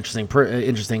still an interesting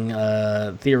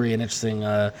theory, an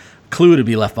interesting clue to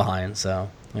be left behind. So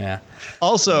yeah.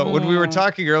 Also, when we were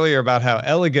talking earlier about how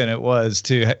elegant it was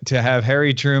to have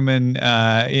Harry Truman,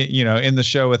 in the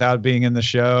show without being in the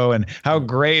show, and how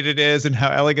great it is, and how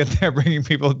elegant they're bringing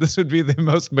people, this would be the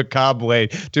most macabre way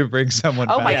to bring someone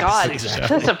back. Oh my God, exactly.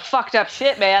 That's some fucked up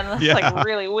shit, man. That's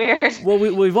really weird. Well,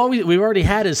 we've already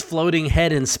had his floating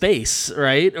head in space,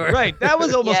 right? Right. That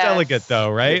was almost elegant,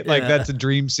 though, right? That's a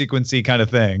dream sequency kind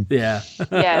of thing. Yeah.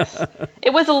 Yes.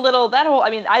 It was a little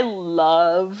I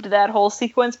loved that whole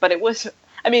sequence, but it was.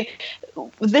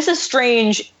 This is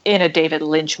strange in a David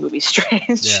Lynch movie.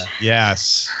 Strange. Yeah.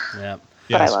 Yes. Yeah.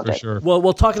 But I loved it. Sure.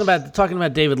 Well, talking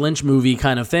about David Lynch movie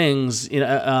kind of things,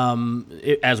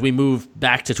 as we move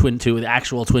back to the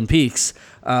actual Twin Peaks,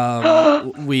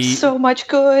 so much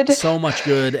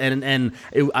good, and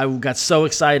I got so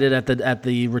excited at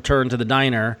the return to the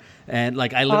diner, and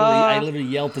I literally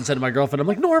yelped and said to my girlfriend, I'm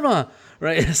like, Norma.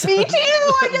 Right. Me too.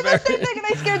 I did the same thing, and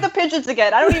I scared the pigeons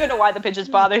again. I don't even know why the pigeons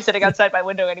bother sitting outside my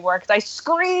window anymore, because I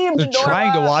screamed. They're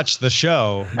trying to watch the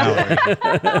show.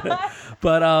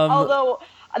 But although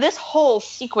this whole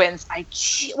sequence,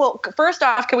 first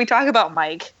off, can we talk about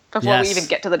Mike before we even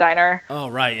get to the diner? Oh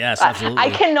right, yes, absolutely. I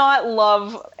cannot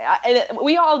love.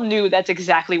 We all knew that's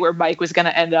exactly where Mike was going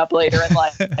to end up later in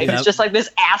life. He's just this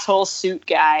asshole suit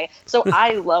guy. So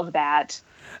I love that,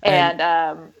 and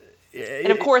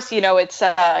of course,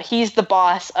 it's he's the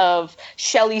boss of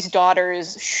Shelley's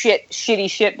daughter's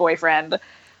shitty boyfriend.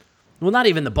 Well, not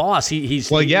even the boss. He's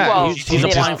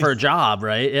applying for a job,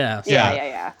 right? Yeah.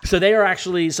 Yeah. So they are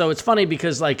actually. So it's funny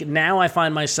because now I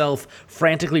find myself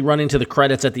frantically running to the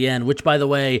credits at the end. Which, by the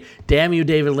way, damn you,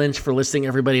 David Lynch, for listing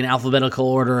everybody in alphabetical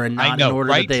order and not in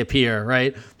order that they appear.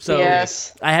 Right. So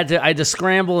yes. I had to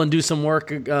scramble and do some work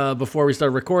before we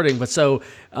started recording. But so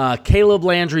Caleb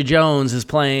Landry Jones is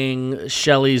playing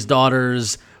Shelley's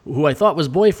daughter's, who I thought was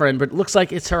boyfriend, but it looks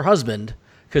like it's her husband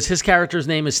because his character's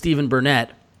name is Stephen Burnett.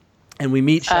 And we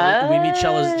meet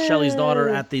Shelley's daughter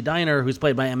at the diner, who's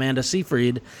played by Amanda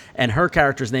Seyfried, and her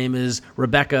character's name is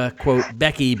Rebecca, quote,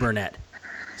 Becky Burnett.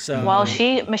 So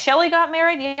Michelle got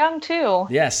married young too.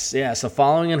 Yes, yeah. So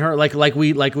following in her, like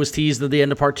was teased at the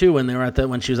end of part 2 when they were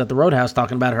when she was at the Roadhouse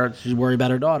talking about her, she's worried about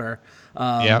her daughter.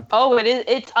 Oh, it is.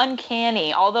 It's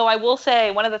uncanny. Although I will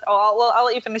say one of the. I'll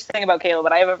let you finish saying about Caleb,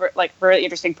 but I have a very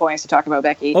interesting points to talk about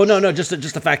Becky. Oh no, just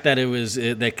the fact that it was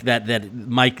that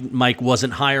Mike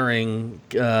wasn't hiring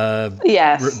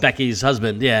Becky's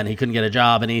husband, and he couldn't get a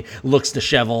job, and he looks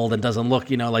disheveled and doesn't look,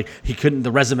 he couldn't.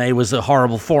 The resume was a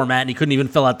horrible format, and he couldn't even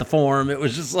fill out the form. It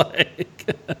was just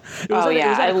it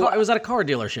was at a car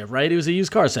dealership, right? He was a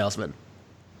used car salesman.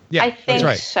 Yeah, I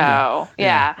think so.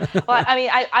 Yeah. Well,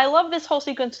 I love this whole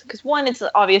sequence because one, it's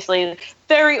obviously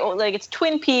very it's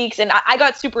Twin Peaks, and I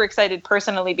got super excited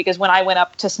personally because when I went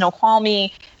up to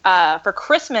Snoqualmie for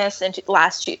Christmas and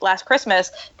last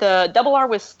Christmas, the Double R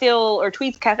was still, or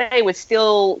Tweed's Cafe was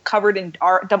still covered in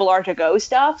Double R to go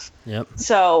stuff. Yep.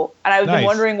 So, and I've Nice. been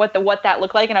wondering what that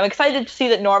looked like, and I'm excited to see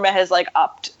that Norma has like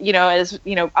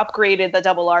upgraded the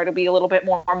Double R to be a little bit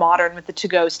more modern with the to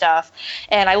go stuff.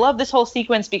 And I love this whole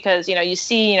sequence because you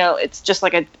see it's just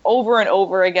like over and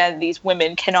over again, these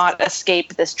women cannot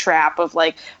escape this trap of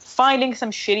like finding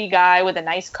some shitty guy with a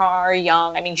nice car,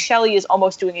 young. I mean, Shelley is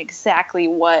almost doing exactly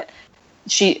what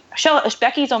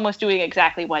Becky's almost doing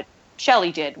exactly what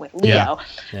Shelley did with Leo.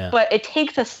 Yeah. But it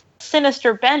takes a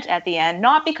sinister bent at the end,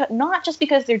 not just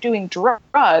because they're doing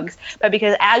drugs, but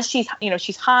because as she's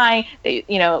high,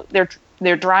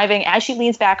 they're driving as she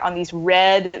leans back on these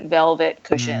red velvet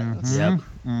cushions. Yep.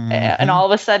 And all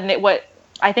of a sudden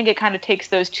I think it kind of takes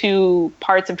those two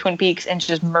parts of Twin Peaks and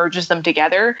just merges them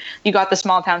together. You got the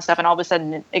small town stuff, and all of a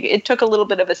sudden it took a little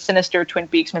bit of a sinister Twin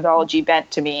Peaks mythology bent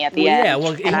to me at the end. Yeah,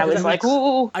 well, and I was like,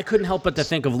 ooh. I couldn't help but to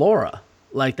think of Laura.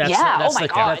 Like that's God, the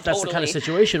kind of totally.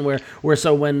 situation where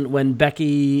so when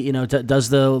Becky does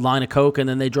the line of coke and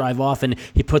then they drive off and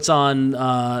he puts on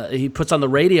the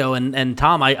radio and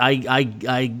Tom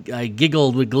I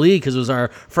giggled with glee because it was our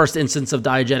first instance of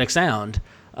diegetic sound.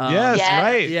 Yes,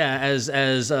 right. Yeah,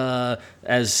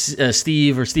 as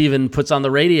Steve or Steven puts on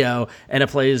the radio and it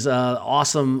plays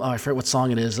awesome. Oh, I forget what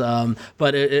song it is.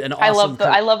 But an awesome.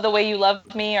 I love the way you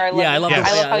love me. Or I love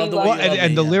how you love me.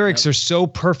 And the lyrics are so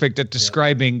perfect at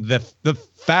describing the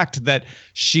fact that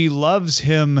she loves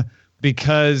him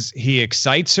because he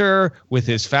excites her with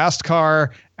his fast car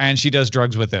and she does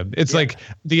drugs with him. It's like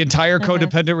the entire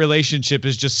codependent relationship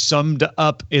is just summed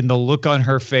up in the look on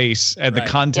her face and the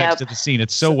context of the scene.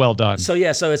 It's so well done. So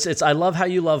it's I Love How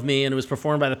You Love Me, and it was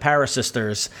performed by the Paris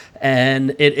Sisters,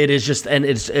 and it is just, and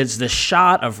it's the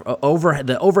shot of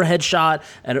the overhead shot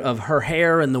of her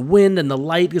hair and the wind and the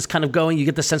light is kind of going. You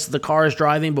get the sense that the car is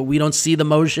driving, but we don't see the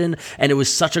motion, and it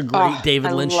was such a great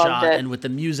David Lynch shot, and with the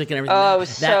music and everything. Oh, it was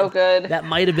so good. That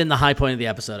might have been the high point of the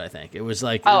episode. I think it was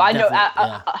like. Oh, I know.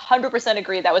 100%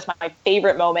 agree. That was my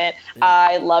favorite moment. Yeah.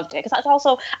 I loved it because that's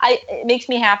also it makes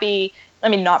me happy. I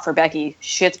mean, not for Becky.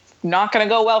 Shit's not going to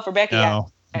go well for Becky.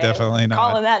 No, definitely not.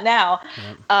 Calling that now.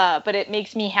 Yep. But it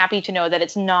makes me happy to know that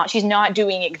she's not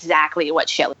doing exactly what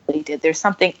Shelley did. There's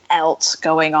something else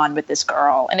going on with this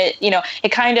girl. And it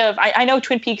kind of, I know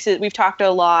Twin Peaks, we've talked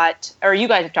a lot, or you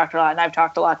guys have talked a lot, and I've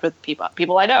talked a lot with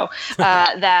people I know,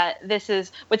 that this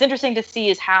is, what's interesting to see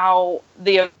is how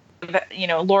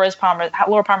Laura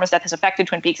Palmer's death has affected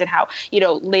Twin Peaks, and how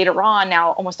later on,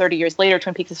 now almost 30 years later,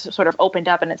 Twin Peaks has sort of opened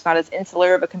up and it's not as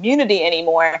insular of a community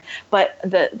anymore, but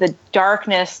the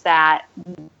darkness that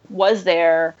was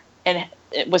there and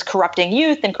it was corrupting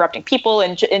youth and corrupting people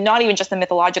and not even just the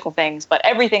mythological things, but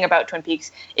everything about Twin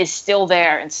Peaks is still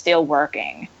there and still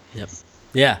working. Yep.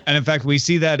 Yeah, and in fact, we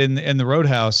see that in the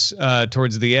Roadhouse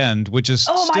towards the end, which is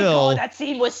my God, that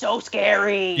scene was so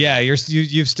scary. Yeah,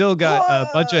 you've still got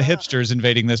a bunch of hipsters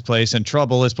invading this place, and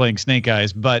Trouble is playing Snake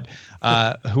Eyes. But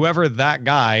whoever that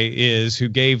guy is who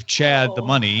gave Chad the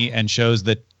money and shows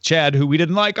that Chad, who we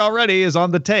didn't like already, is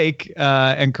on the take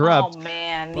and corrupt. Oh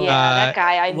man, that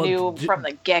guy I knew from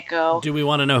the get-go. Do we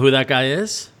want to know who that guy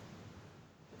is?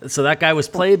 So that guy was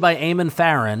played by Eamon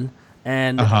Farron.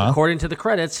 And according to the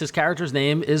credits, his character's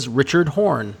name is Richard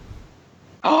Horne.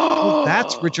 Oh,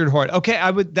 that's Richard Horne. Okay,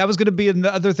 that was going to be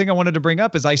another thing I wanted to bring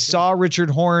up is I saw Richard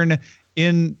Horne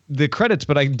in the credits,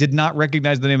 but I did not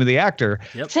recognize the name of the actor.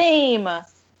 Yep. Same.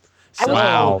 So,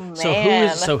 wow.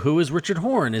 So who is Richard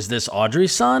Horne? Is this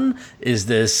Audrey's son? Is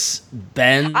this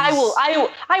Ben's?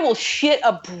 I will shit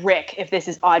a brick if this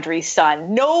is Audrey's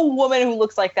son. No woman who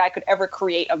looks like that could ever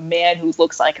create a man who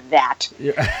looks like that.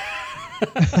 Yeah.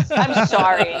 I'm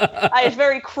sorry. It's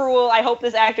very cruel. I hope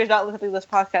this actor's not listening to this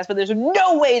podcast, but there's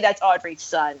no way that's Audrey's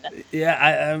son.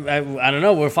 Yeah, I don't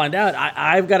know. We'll find out.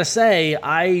 I've got to say,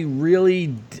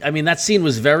 that scene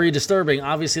was very disturbing.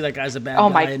 Obviously, that guy's a bad guy. Oh,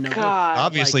 my God.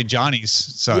 Obviously, Johnny's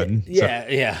son. Yeah.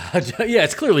 Yeah,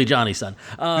 it's clearly Johnny's son.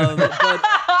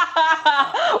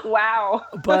 Wow.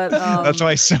 But that's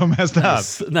why it's so messed up.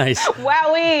 Nice.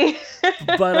 Wowie.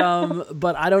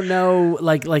 But I don't know,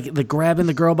 like the grabbing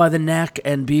the girl by the neck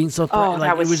and being so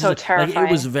that was so terrifying.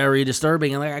 It was very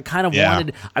disturbing, and I kind of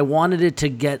wanted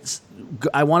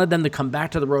them to come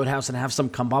back to the Roadhouse and have some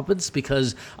comeuppance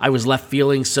because I was left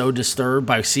feeling so disturbed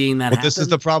by seeing that happen. This is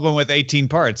the problem with 18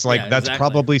 parts. That's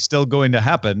probably still going to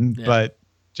happen, but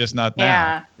just not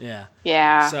now.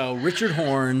 Yeah. So Richard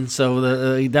Horne.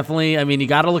 So definitely. I mean, you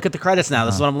got to look at the credits now.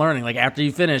 This is what I'm learning. Like after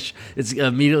you finish, it's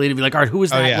immediately to be like, all right, who is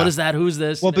that? What is that? Who's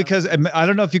this? Well, because I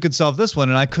don't know if you could solve this one,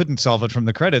 and I couldn't solve it from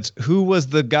the credits. Who was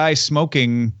the guy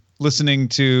smoking listening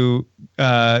to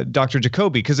Dr.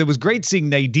 Jacoby because it was great seeing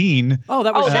Nadine. Oh,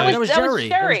 that was Jerry. That was Jerry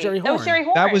Horn. That was Jerry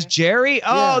Horn. That was Jerry?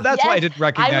 Oh, Yeah. that's why I didn't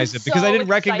recognize it because I didn't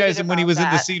recognize him when he was in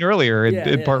the scene earlier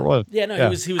in part one. Yeah, no, he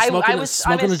was smoking, I was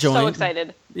a joint. so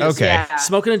excited. Okay. Yeah.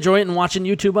 Smoking a joint and watching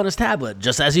YouTube on his tablet,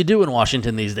 just as you do in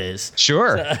Washington these days.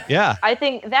 Sure. Yeah. I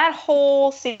think that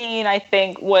whole scene,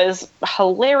 was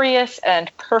hilarious and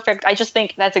perfect. I just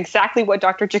think that's exactly what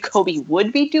Dr. Jacoby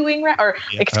would be doing,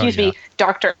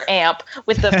 Dr. Amp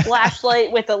with the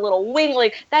flashlight, with the little wing.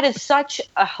 Like, that is such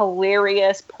a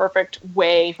hilarious, perfect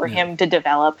way for him to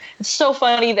develop. It's so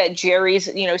funny that Jerry's,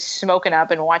 smoking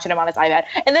up and watching him on his iPad.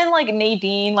 And then, like,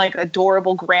 Nadine, like,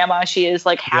 adorable grandma she is,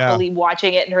 like, happily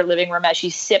watching it in her living room as she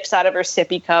sips out of her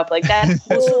sippy cup. Like, that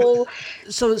whole...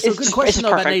 So good question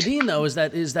though about Nadine though is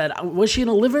that was she in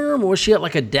a living room or was she at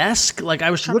like a desk? Like I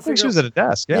was trying to figure. She was at a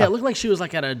desk. Yeah. Yeah, it looked like she was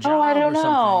like at a job. Oh, I don't or know.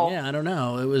 Something. Yeah, I don't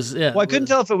know. It was Well, I couldn't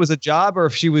tell if it was a job or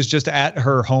if she was just at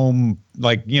her home.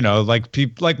 Like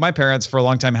like my parents for a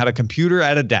long time had a computer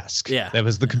at a desk. Yeah, that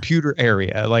was the computer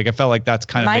area. Like I felt like that's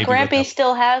kind of my grandpa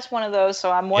still has one of those, so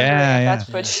I'm wondering if that's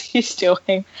what she's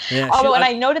doing. Yeah, although, and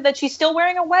I noted that she's still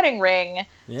wearing a wedding ring.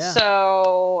 Yeah.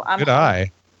 So I'm good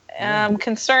eye. I'm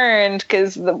concerned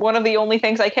because one of the only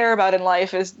things I care about in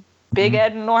life is Big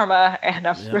Ed and Norma, and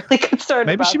I'm really concerned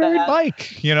maybe about she married that. Mike.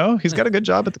 He's got a good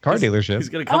job at the car dealership. He's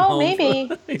gonna come home. Maybe.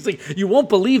 He's like, you won't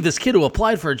believe this kid who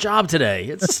applied for a job today.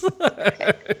 It's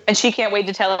and she can't wait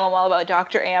to tell him all about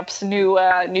Dr. Amp's new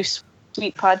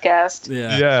sweet podcast.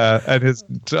 Yeah, and his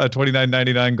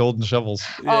 $29.99 golden shovels.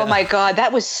 Oh my God,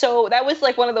 that was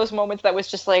like one of those moments that was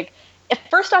just like,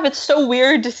 first off, it's so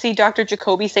weird to see Dr.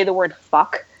 Jacoby say the word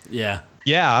fuck. Yeah.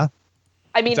 Yeah.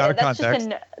 I mean,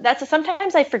 that's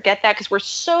sometimes I forget that because we're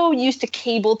so used to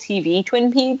cable TV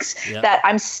Twin Peaks that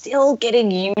I'm still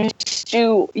getting used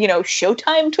to,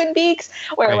 Showtime Twin Peaks,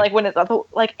 where like when it's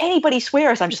like anybody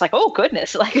swears, I'm just like, oh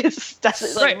goodness, like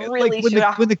that's like really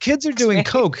when the kids are doing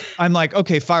coke, I'm like,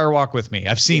 okay, Fire Walk with Me.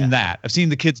 I've seen that. I've seen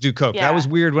the kids do coke. Yeah. That was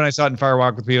weird when I saw it in Fire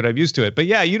Walk with Me, but I'm used to it. But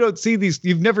yeah, you don't see these.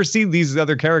 You've never seen these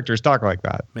other characters talk like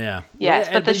that. Yeah. Yes,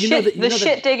 but the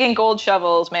shit digging gold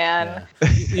shovels, man.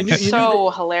 So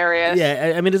hilarious.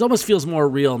 Yeah, I mean, it almost feels more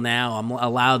real now.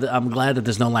 I'm glad that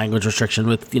there's no language restriction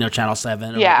with Channel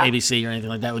 7 or ABC or anything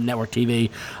like that with network TV.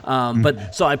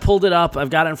 But so I pulled it up. I've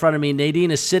got it in front of me.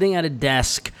 Nadine is sitting at a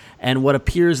desk, and what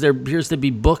appears to be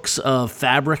books of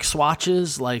fabric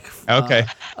swatches,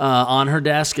 on her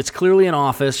desk. It's clearly an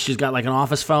office. She's got like an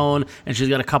office phone, and she's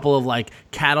got a couple of like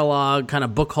catalog kind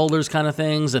of book holders kind of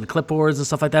things and clipboards and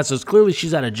stuff like that. So it's clearly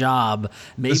she's at a job.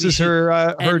 Maybe this is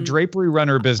her drapery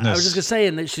runner business. I was just gonna say,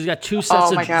 and she's got two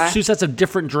sets of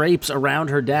different drapes around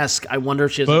her desk. I wonder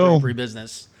if she has a drapery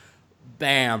business.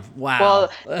 Bam! Wow.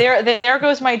 Well, there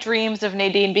goes my dreams of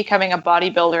Nadine becoming a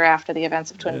bodybuilder after the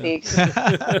events of Twin Peaks.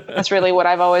 That's really what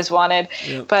I've always wanted.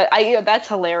 Yep. But that's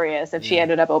hilarious. If she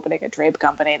ended up opening a drape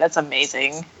company, that's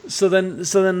amazing. So then,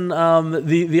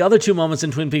 the other two moments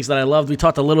in Twin Peaks that I loved, we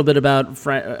talked a little bit about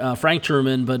Frank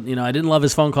Truman, but I didn't love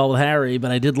his phone call with Harry, but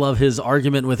I did love his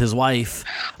argument with his wife.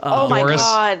 Oh my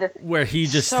God! Where he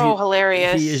just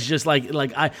hilarious. He is just like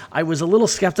I was a little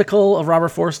skeptical of Robert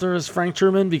Forster as Frank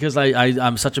Truman because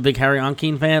I'm such a big Harry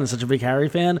Onkine fan and such a big Harry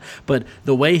fan, but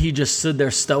the way he just stood there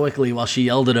stoically while she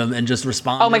yelled at him and just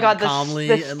responded. Oh my God, calmly.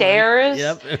 The stares.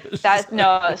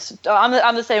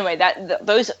 I'm the same way.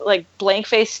 Those like blank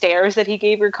face stares that he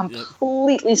gave her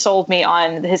completely sold me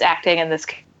on his acting in this.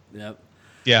 Yep.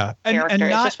 Yeah, and not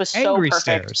just was so angry perfect.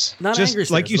 stares. Not just angry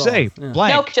stares like you say,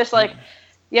 blank. Nope, just like,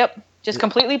 just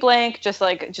completely blank, just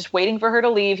waiting for her to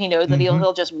leave. He knows that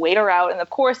he'll just wait her out. And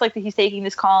of course, he's taking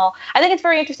this call. I think it's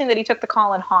very interesting that he took the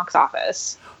call in Hawk's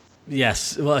office.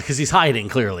 Yes, well, because he's hiding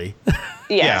clearly.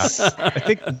 Yes. Yeah. I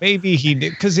think maybe he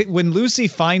did, because when Lucy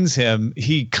finds him,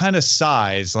 he kind of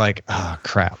sighs like, oh,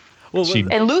 crap. Well,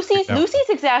 and Lucy's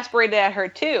exasperated at her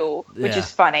too, which is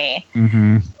funny.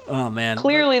 Mm-hmm. Oh man!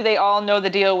 Clearly, they all know the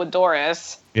deal with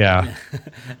Doris. Yeah.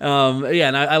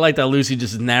 And I like that Lucy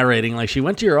just narrating like she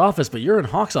went to your office, but you're in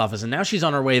Hawk's office, and now she's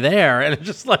on her way there, and it's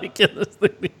just like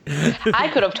I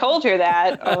could have told her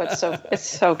that. Oh, it's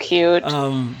so cute.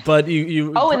 But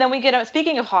you. Oh, and then we get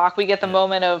speaking of Hawk, we get the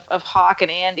moment of Hawk and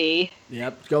Andy.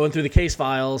 Yep, going through the case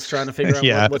files, trying to figure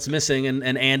out what's missing,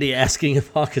 and Andy asking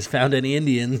if Hawk has found any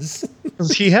Indians.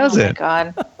 He hasn't. Oh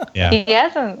my God. Yeah. He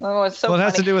hasn't. Oh, it's so well, it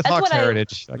has funny. to do with Hawk's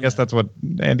heritage. I guess that's what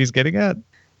Andy's getting at.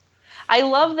 I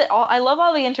love that. I love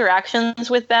all the interactions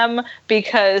with them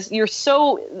because you're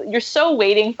so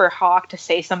waiting for Hawk to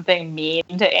say something mean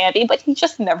to Andy, but he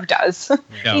just never does.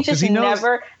 No, he just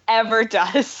never ever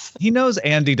does. He knows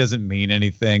Andy doesn't mean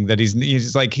anything. That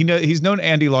he's like he's known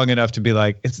Andy long enough to be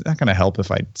like, it's not going to help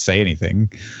if I say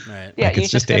anything. Right. Yeah, like, it's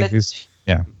just Dave. Just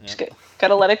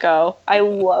gotta let it go. I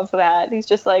love that. He's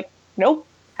just like, nope.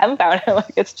 Haven't found him.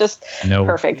 It's just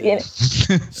perfect. Yeah.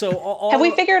 So have we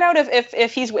figured out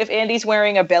if Andy's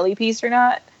wearing a belly piece or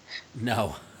not?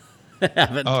 No.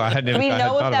 I hadn't. Do we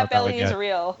know if that belly is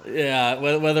real? Yeah,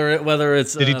 whether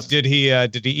it's did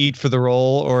he eat for the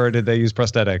role or did they use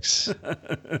prosthetics?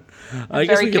 I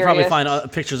guess we could probably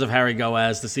find pictures of Harry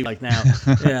Goaz to see like now.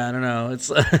 Yeah, I don't know.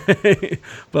 It's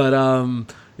but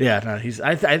yeah, no,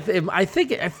 I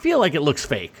feel like it looks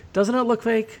fake. Doesn't it look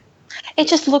fake? It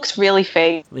just looks really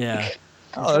fake. Yeah.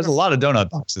 Oh, there's a lot of donut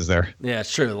boxes there. Yeah,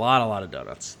 it's true. A lot of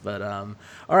donuts. But all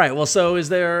right. Well, so is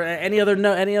there any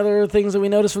other things that we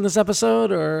noticed from this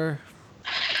episode, or?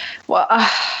 Well,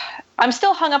 I'm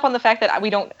still hung up on the fact that we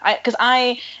don't. Because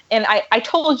I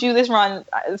told you this, Ron,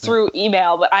 through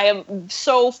email, but I am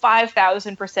so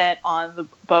 5,000% on the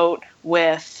boat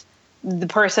with the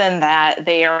person that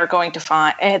they are going to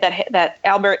find, that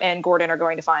Albert and Gordon are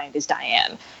going to find, is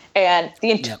Diane, and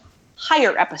the entire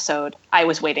episode, I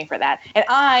was waiting for that. And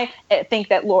I think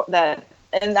that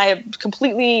and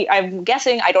I'm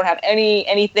guessing I don't have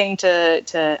anything to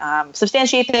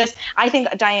substantiate this. I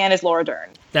think Diane is Laura Dern.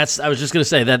 I was just going to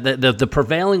say that the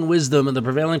prevailing wisdom and the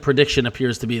prevailing prediction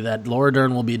appears to be that Laura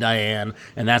Dern will be Diane,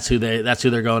 and that's who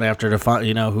they're going after to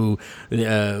find. Who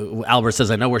Albert says,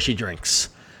 I know where she drinks.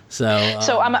 So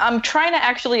I'm trying to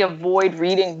actually avoid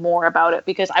reading more about it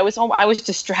because I was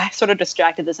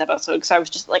distracted this episode because I was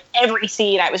just like every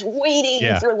scene I was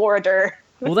waiting for Laura Dern.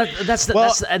 Well, that's the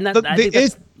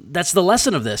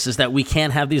lesson of this is that we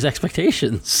can't have these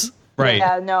expectations. Right.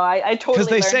 Yeah. No, I totally. Because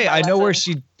they say I know where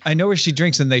she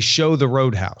drinks, and they show the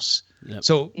Roadhouse. Yep.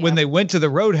 So when they went to the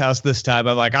Roadhouse this time,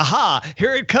 I'm like, aha,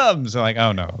 here it comes. I'm like,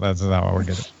 oh no, that's not what we're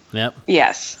doing. Yep.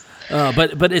 Yes.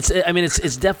 But it's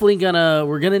definitely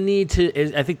we're gonna need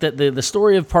to. I think that the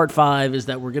story of part 5 is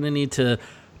that we're gonna need to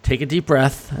take a deep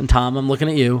breath. And Tom, I'm looking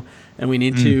at you, and we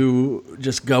need to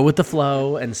just go with the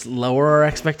flow and lower our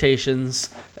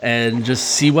expectations and just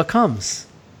see what comes.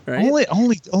 Right?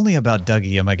 Only about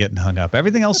Dougie am I getting hung up.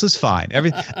 Everything else is fine.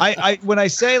 I when I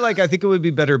say like I think it would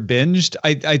be better binged,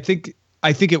 I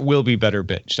think it will be better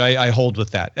binged. I hold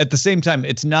with that. At the same time,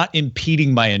 it's not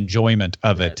impeding my enjoyment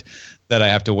of it that I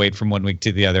have to wait from one week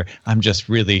to the other. I'm just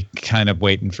really kind of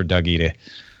waiting for Dougie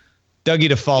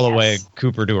to fall away and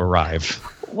Cooper to arrive.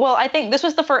 Well, I think this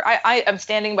was the first. I am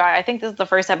standing by. I think this is the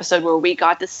first episode where we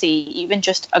got to see even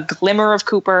just a glimmer of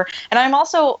Cooper, and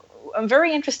I'm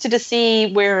very interested to see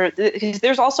because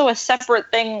there's also a separate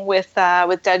thing with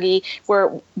Dougie where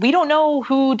we don't know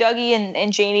who Dougie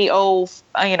and Janie owe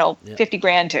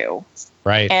 $50,000 to.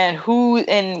 Right. And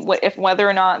whether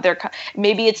or not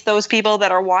maybe it's those people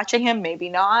that are watching him, maybe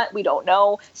not. We don't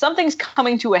know. Something's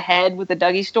coming to a head with the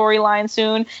Dougie storyline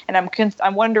soon, and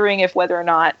I'm wondering if whether or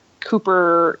not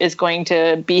Cooper is going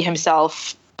to be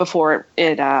himself before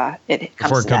it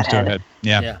comes to a head.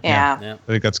 Yeah. I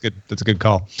think that's good. That's a good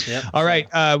call. Yep. All right,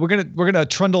 we're gonna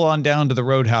trundle on down to the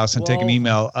Roadhouse and take an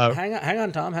email. Hang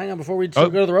on, Tom. Hang on. Before we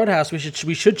go to the Roadhouse, we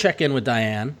should check in with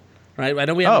Diane. Right. I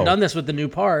know we haven't done this with the new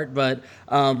part, but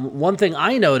one thing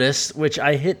I noticed, which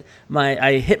I hit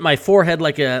my forehead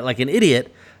like an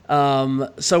idiot.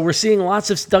 So we're seeing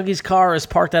lots of Dougie's car is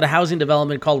parked at a housing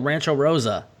development called Rancho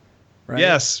Rosa. Right?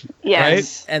 Yes.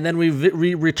 Yes. Right? And then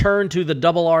we return to the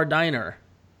Double R Diner.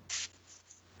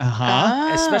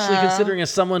 Especially considering as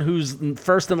someone whose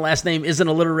first and last name is an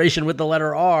alliteration with the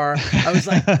letter R, I was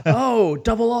like, oh,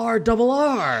 Double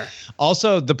R.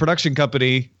 Also, the production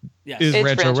company is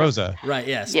Rancho Rosa. Right,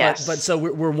 yes. Yes. But so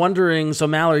we're wondering, so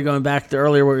Mallory, going back to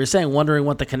earlier what you were saying, wondering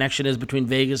what the connection is between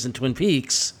Vegas and Twin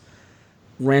Peaks.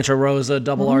 Rancho Rosa,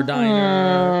 Double R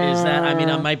Diner. Is that,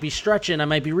 I might be stretching, I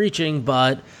might be reaching,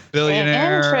 but...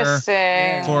 Billionaire.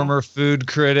 Interesting. Former food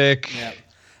critic. Yeah.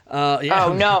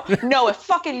 Oh no! If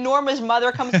fucking Norma's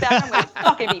mother comes back, I'm gonna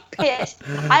fucking be pissed.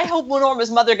 I hope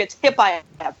Norma's mother gets hit by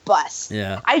a bus.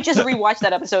 Yeah. I just rewatched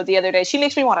that episode the other day. She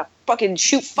makes me want to fucking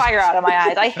shoot fire out of my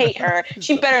eyes. I hate her.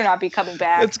 She better not be coming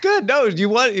back. It's good. No, you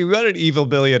want an evil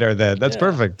billionaire then. That's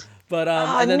perfect.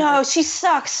 But no, she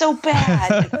sucks so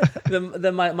bad.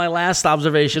 Then my last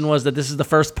observation was that this is the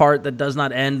first part that does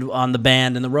not end on the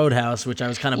band in the roadhouse, which I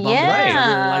was kind of bummed about. I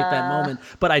really liked that moment,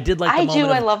 but I did like.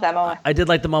 I love that moment. I did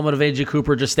like the moment of A.J.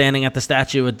 Cooper just standing at the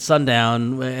statue at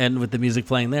sundown and with the music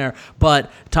playing there. But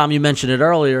Tom, you mentioned it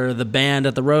earlier. The band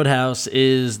at the roadhouse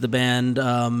is the band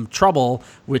Trouble,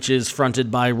 which is fronted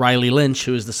by Riley Lynch,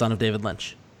 who is the son of David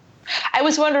Lynch. I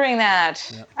was wondering that.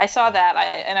 Yep. I saw that,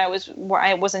 I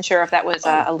wasn't sure if that was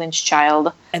a Lynch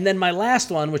child. And then my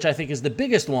last one, which I think is the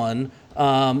biggest one,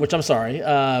 which I'm sorry,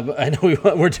 I know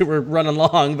we're running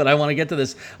long, but I want to get to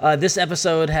this. This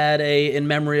episode had in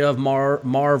memory of Marv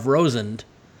Rosend,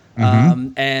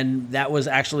 and that was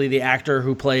actually the actor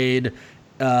who played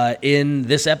in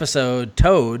this episode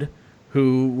Toad.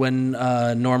 Who, when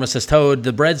Norma says, "Toad,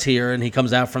 the bread's here," and he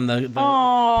comes out from the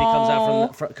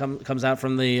comes out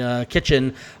from the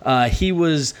kitchen.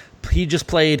 He just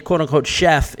played "quote unquote"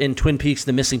 chef in Twin Peaks: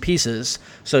 The Missing Pieces.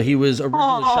 So he was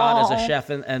originally shot as a chef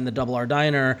in the Double R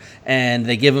Diner, and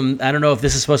they give him. I don't know if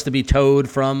this is supposed to be Toad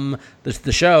from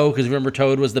the show, because remember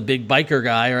Toad was the big biker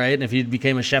guy, right? And if he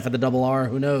became a chef at the Double R,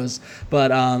 who knows?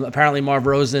 But apparently Marv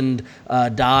Rosend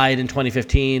died in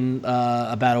 2015,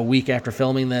 about a week after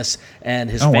filming this, and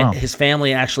his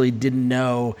family actually didn't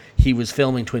know he was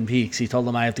filming Twin Peaks. He told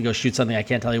them, "I have to go shoot something. I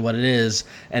can't tell you what it is,"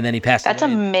 and then he passed away. That's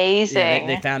amazing.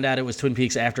 They found out it was Twin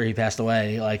Peaks after he passed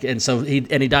away, and so he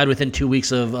died within 2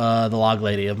 weeks of The Log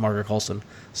Lady of Margaret Coulson.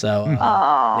 So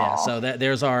so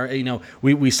there's our,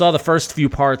 we saw the first few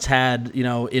parts had,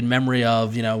 in memory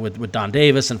of, with Don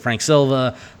Davis and Frank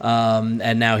Silva,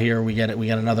 and now here we get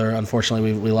another.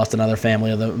 Unfortunately, we lost another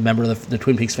family, the member of the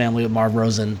Twin Peaks family of Marv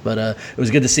Rosend, but it was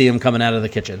good to see him coming out of the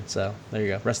kitchen. So there you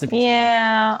go. Rest in peace.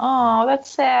 Yeah. Oh, that's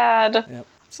sad. Yep.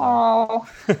 So.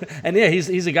 And yeah,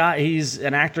 he's a guy. He's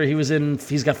an actor.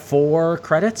 He's got 4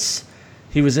 credits.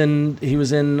 He was in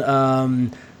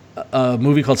a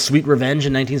movie called Sweet Revenge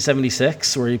in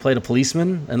 1976, where he played a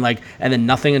policeman, and then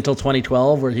nothing until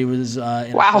 2012, where he was in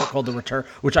a show called The Return,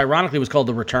 which ironically was called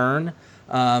The Return.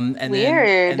 And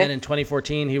then in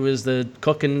 2014, he was the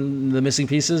cook in The Missing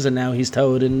Pieces, and now he's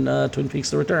Toad in Twin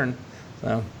Peaks: The Return.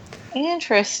 So.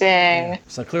 Interesting. Yeah.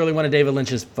 So clearly one of David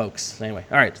Lynch's folks. Anyway,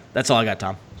 all right, that's all I got,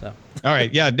 Tom. So. All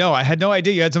right. Yeah. No, I had no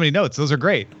idea you had so many notes. Those are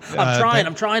great.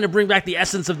 I'm trying to bring back the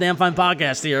essence of Damn Fine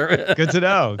Podcast here. Good to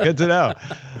know.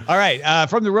 All right.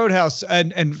 From the Roadhouse.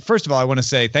 And first of all, I want to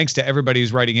say thanks to everybody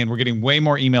who's writing in. We're getting way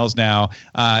more emails now.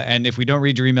 And if we don't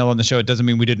read your email on the show, it doesn't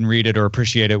mean we didn't read it or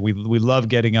appreciate it. We love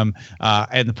getting them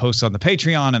and the posts on the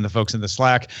Patreon and the folks in the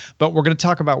Slack. But we're going to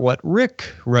talk about what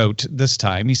Rick wrote this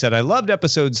time. He said, "I loved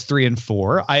episodes 3 and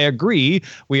 4. I agree.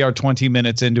 We are 20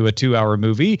 minutes into a 2-hour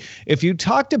movie. If you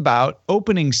talked about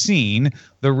opening scene,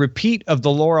 the repeat of the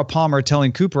Laura Palmer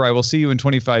telling Cooper, 'I will see you in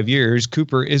 25 years,'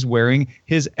 Cooper is wearing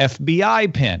his FBI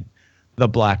pin. The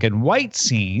black and white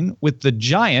scene with the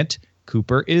giant,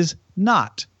 Cooper is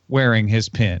not wearing his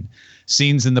pin.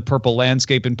 Scenes in the purple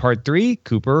landscape in part 3,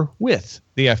 Cooper with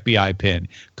the FBI pin.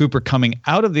 Cooper coming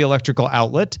out of the electrical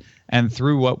outlet, and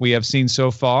through what we have seen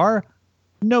so far,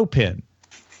 no pin.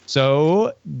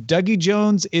 So Dougie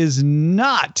Jones is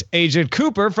not Agent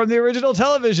Cooper from the original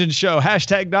television show.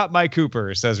 # not my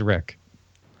Cooper," says Rick.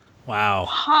 Wow.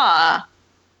 Huh.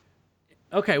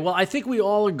 Okay, well, I think we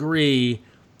all agree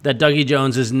that Dougie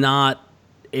Jones is not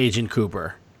Agent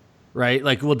Cooper, right?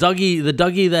 Like, well, the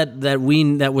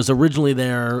Dougie that was originally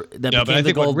there, that no, but I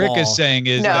think what Rick is saying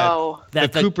is that the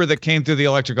Cooper that came through the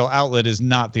electrical outlet is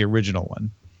not the original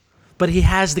one. But he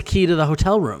has the key to the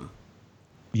hotel room.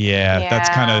 Yeah, that's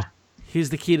kind of. He's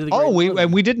the key to the.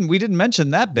 We didn't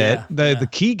mention that bit. The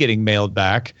key getting mailed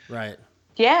back. Right.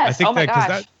 Yes. I think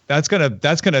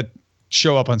that's gonna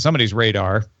show up on somebody's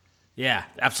radar. Yeah,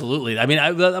 absolutely. I mean,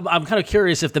 I'm kind of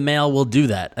curious if the mail will do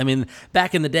that. I mean,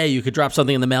 back in the day, you could drop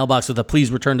something in the mailbox with a "please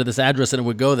return to this address" and it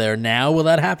would go there. Now, will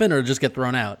that happen or just get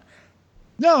thrown out?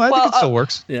 No, I think it still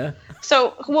works. Yeah.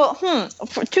 So,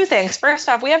 two things. First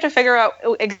off, we have to figure out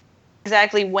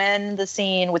exactly when the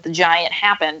scene with the giant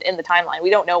happened in the timeline. We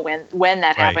don't know when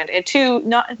that happened. And two,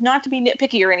 not to be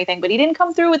nitpicky or anything, but he didn't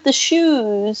come through with the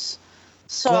shoes.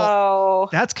 So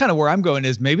that's kind of where I'm going,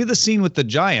 is maybe the scene with the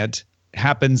giant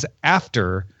happens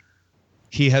after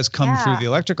he has come through the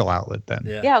electrical outlet then.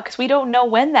 Yeah, because we don't know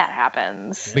when that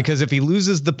happens. Yeah. Because if he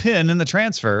loses the pin in the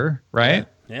transfer, right?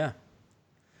 Yeah.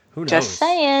 Who knows? Just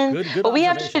saying. Good what we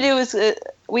have to do is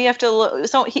we have to look.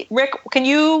 So Rick, can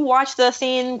you watch the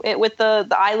scene with the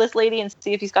eyeless lady and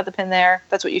see if he's got the pin there?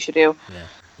 That's what you should do. Yeah.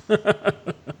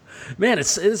 Man,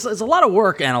 it's a lot of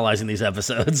work analyzing these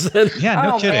episodes. Yeah,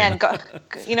 no kidding. Man,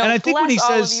 and I think when he says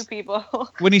all of you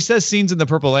people. when he says scenes in the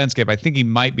purple landscape, I think he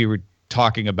might be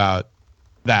talking about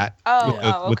that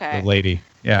with the lady.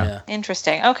 Yeah.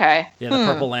 Interesting. Okay. Yeah, the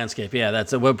purple landscape. Yeah,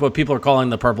 that's what people are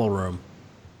calling the purple room.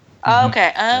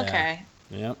 Okay.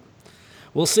 Yep.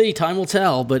 We'll see. Time will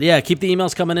tell. But yeah, keep the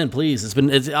emails coming in, please.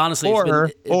 It's honestly,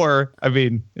 I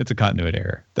mean, it's a continuity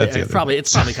error. That's it's probably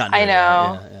continuity. I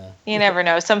know. Yeah. You never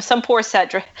know. Some poor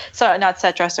some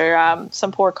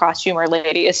poor costumer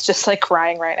lady is just like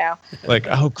crying right now. Like,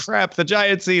 oh crap, the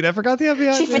giant seed. I forgot the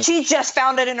FBI. She just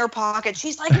found it in her pocket.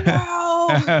 She's like, no.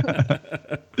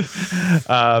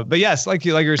 But yes, like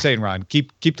you were saying, Ron,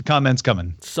 keep the comments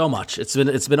coming. So much.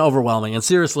 It's been overwhelming, and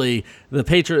seriously, the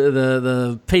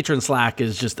patron Slack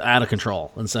is just out of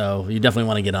control, and so you definitely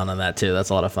want to get on that too. That's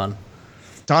a lot of fun.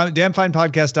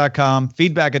 damnfinepodcast.com,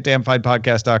 feedback at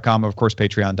damnfinepodcast.com, of course,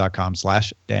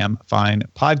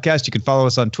 patreon.com/damnfinepodcast. You can follow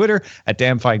us on Twitter at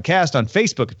damnfinecast, on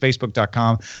Facebook at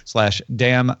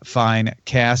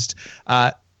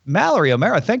facebook.com/damnfinecast. Mallory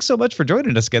O'Meara, thanks so much for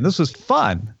joining us again. This was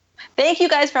fun. Thank you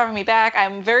guys for having me back.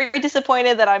 I'm very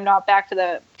disappointed that I'm not back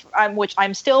for which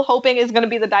I'm still hoping is going to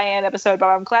be the Diane episode, but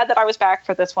I'm glad that I was back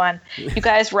for this one. You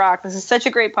guys rock. This is such a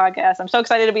great podcast. I'm so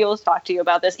excited to be able to talk to you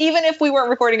about this. Even if we weren't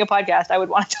recording a podcast, I would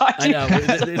want to talk to you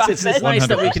guys about it's nice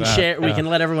that we can share. We can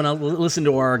let everyone else listen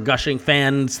to our gushing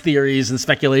fans' theories and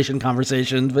speculation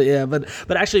conversations.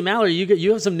 But actually, Mallory,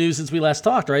 you have some news since we last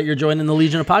talked, right? You're joining the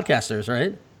Legion of Podcasters,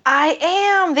 right? I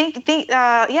am.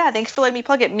 Thanks for letting me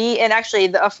plug it. Me and actually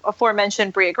the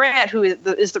aforementioned Bria Grant, who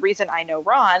is the reason I know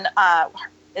Ron,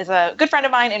 is a good friend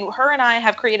of mine, and her and I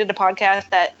have created a podcast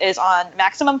that is on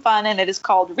Maximum Fun, and it is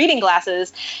called Reading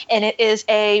Glasses, and it is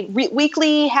a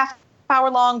weekly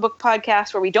half-hour-long book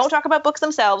podcast where we don't talk about books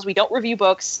themselves, we don't review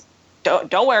books.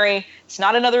 Don't worry, it's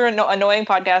not another annoying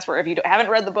podcast where if you haven't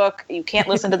read the book, you can't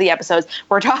listen to the episodes.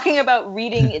 We're talking about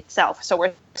reading itself, so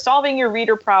we're solving your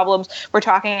reader problems. We're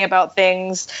talking about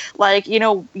things like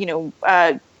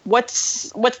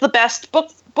what's the best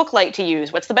book light to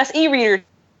use, what's the best e-reader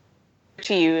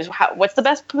to use, what's the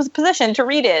best position to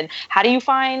read in, how do you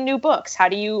find new books, how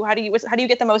do you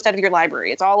get the most out of your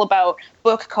library. It's all about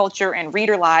book culture and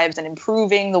reader lives and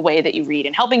improving the way that you read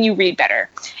and helping you read better.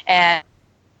 And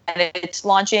it's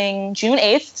launching June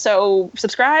 8th, so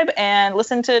subscribe and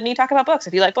listen to me talk about books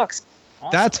if you like books. Awesome.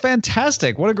 That's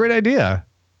fantastic. What a great idea.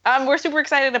 We're super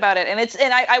excited about it. And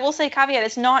I will say, caveat,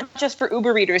 it's not just for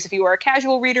Uber readers. If you are a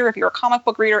casual reader, if you're a comic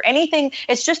book reader, anything,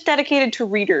 it's just dedicated to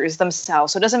readers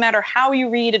themselves. So it doesn't matter how you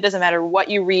read. It doesn't matter what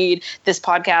you read. This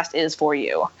podcast is for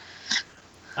you.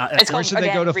 It's called, they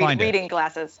go to find Reading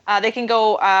Glasses. They can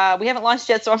go. We haven't launched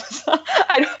yet, so I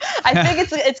think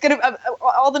it's going to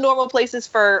all the normal places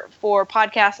for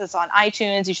podcasts is on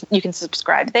iTunes. You can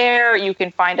subscribe there. You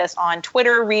can find us on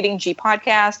Twitter, Reading G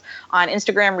Podcast, on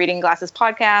Instagram, Reading Glasses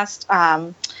Podcast.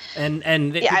 I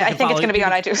think it's going to be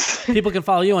on iTunes. People can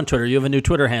follow you on Twitter. You have a new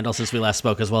Twitter handle since we last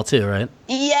spoke as well, too, right?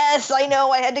 Yes, I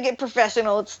know. I had to get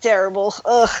professional. It's terrible.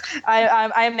 Ugh.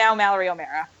 I am now Mallory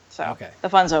O'Meara. So The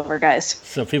fun's over, guys.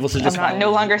 So people should just no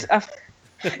longer.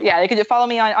 Yeah, you can just follow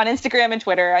me on Instagram and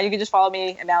Twitter. You can just follow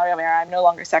me at Mallory O'Meara. I'm no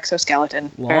longer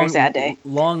Sexoskeleton. Very sad day.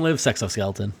 Long live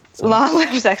Sexoskeleton. So. Long live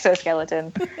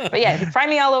Sexoskeleton. But yeah, find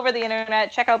me all over the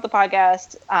internet. Check out the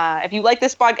podcast. If you like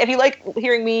this if you like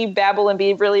hearing me babble and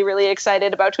be really, really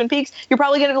excited about Twin Peaks, you're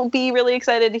probably going to be really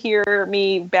excited to hear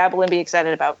me babble and be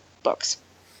excited about books.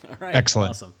 All right.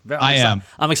 Excellent. Awesome.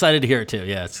 I'm excited to hear it too.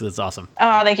 Yeah, it's awesome.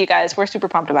 Oh, thank you guys. We're super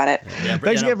pumped about it. Yeah,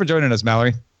 thanks again for joining us,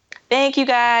 Mallory. Thank you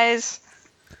guys.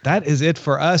 That is it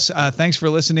for us. Thanks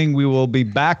for listening. We will be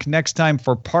back next time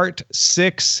for part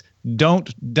 6.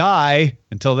 Don't die.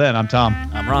 Until then, I'm Tom.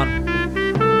 I'm Ron.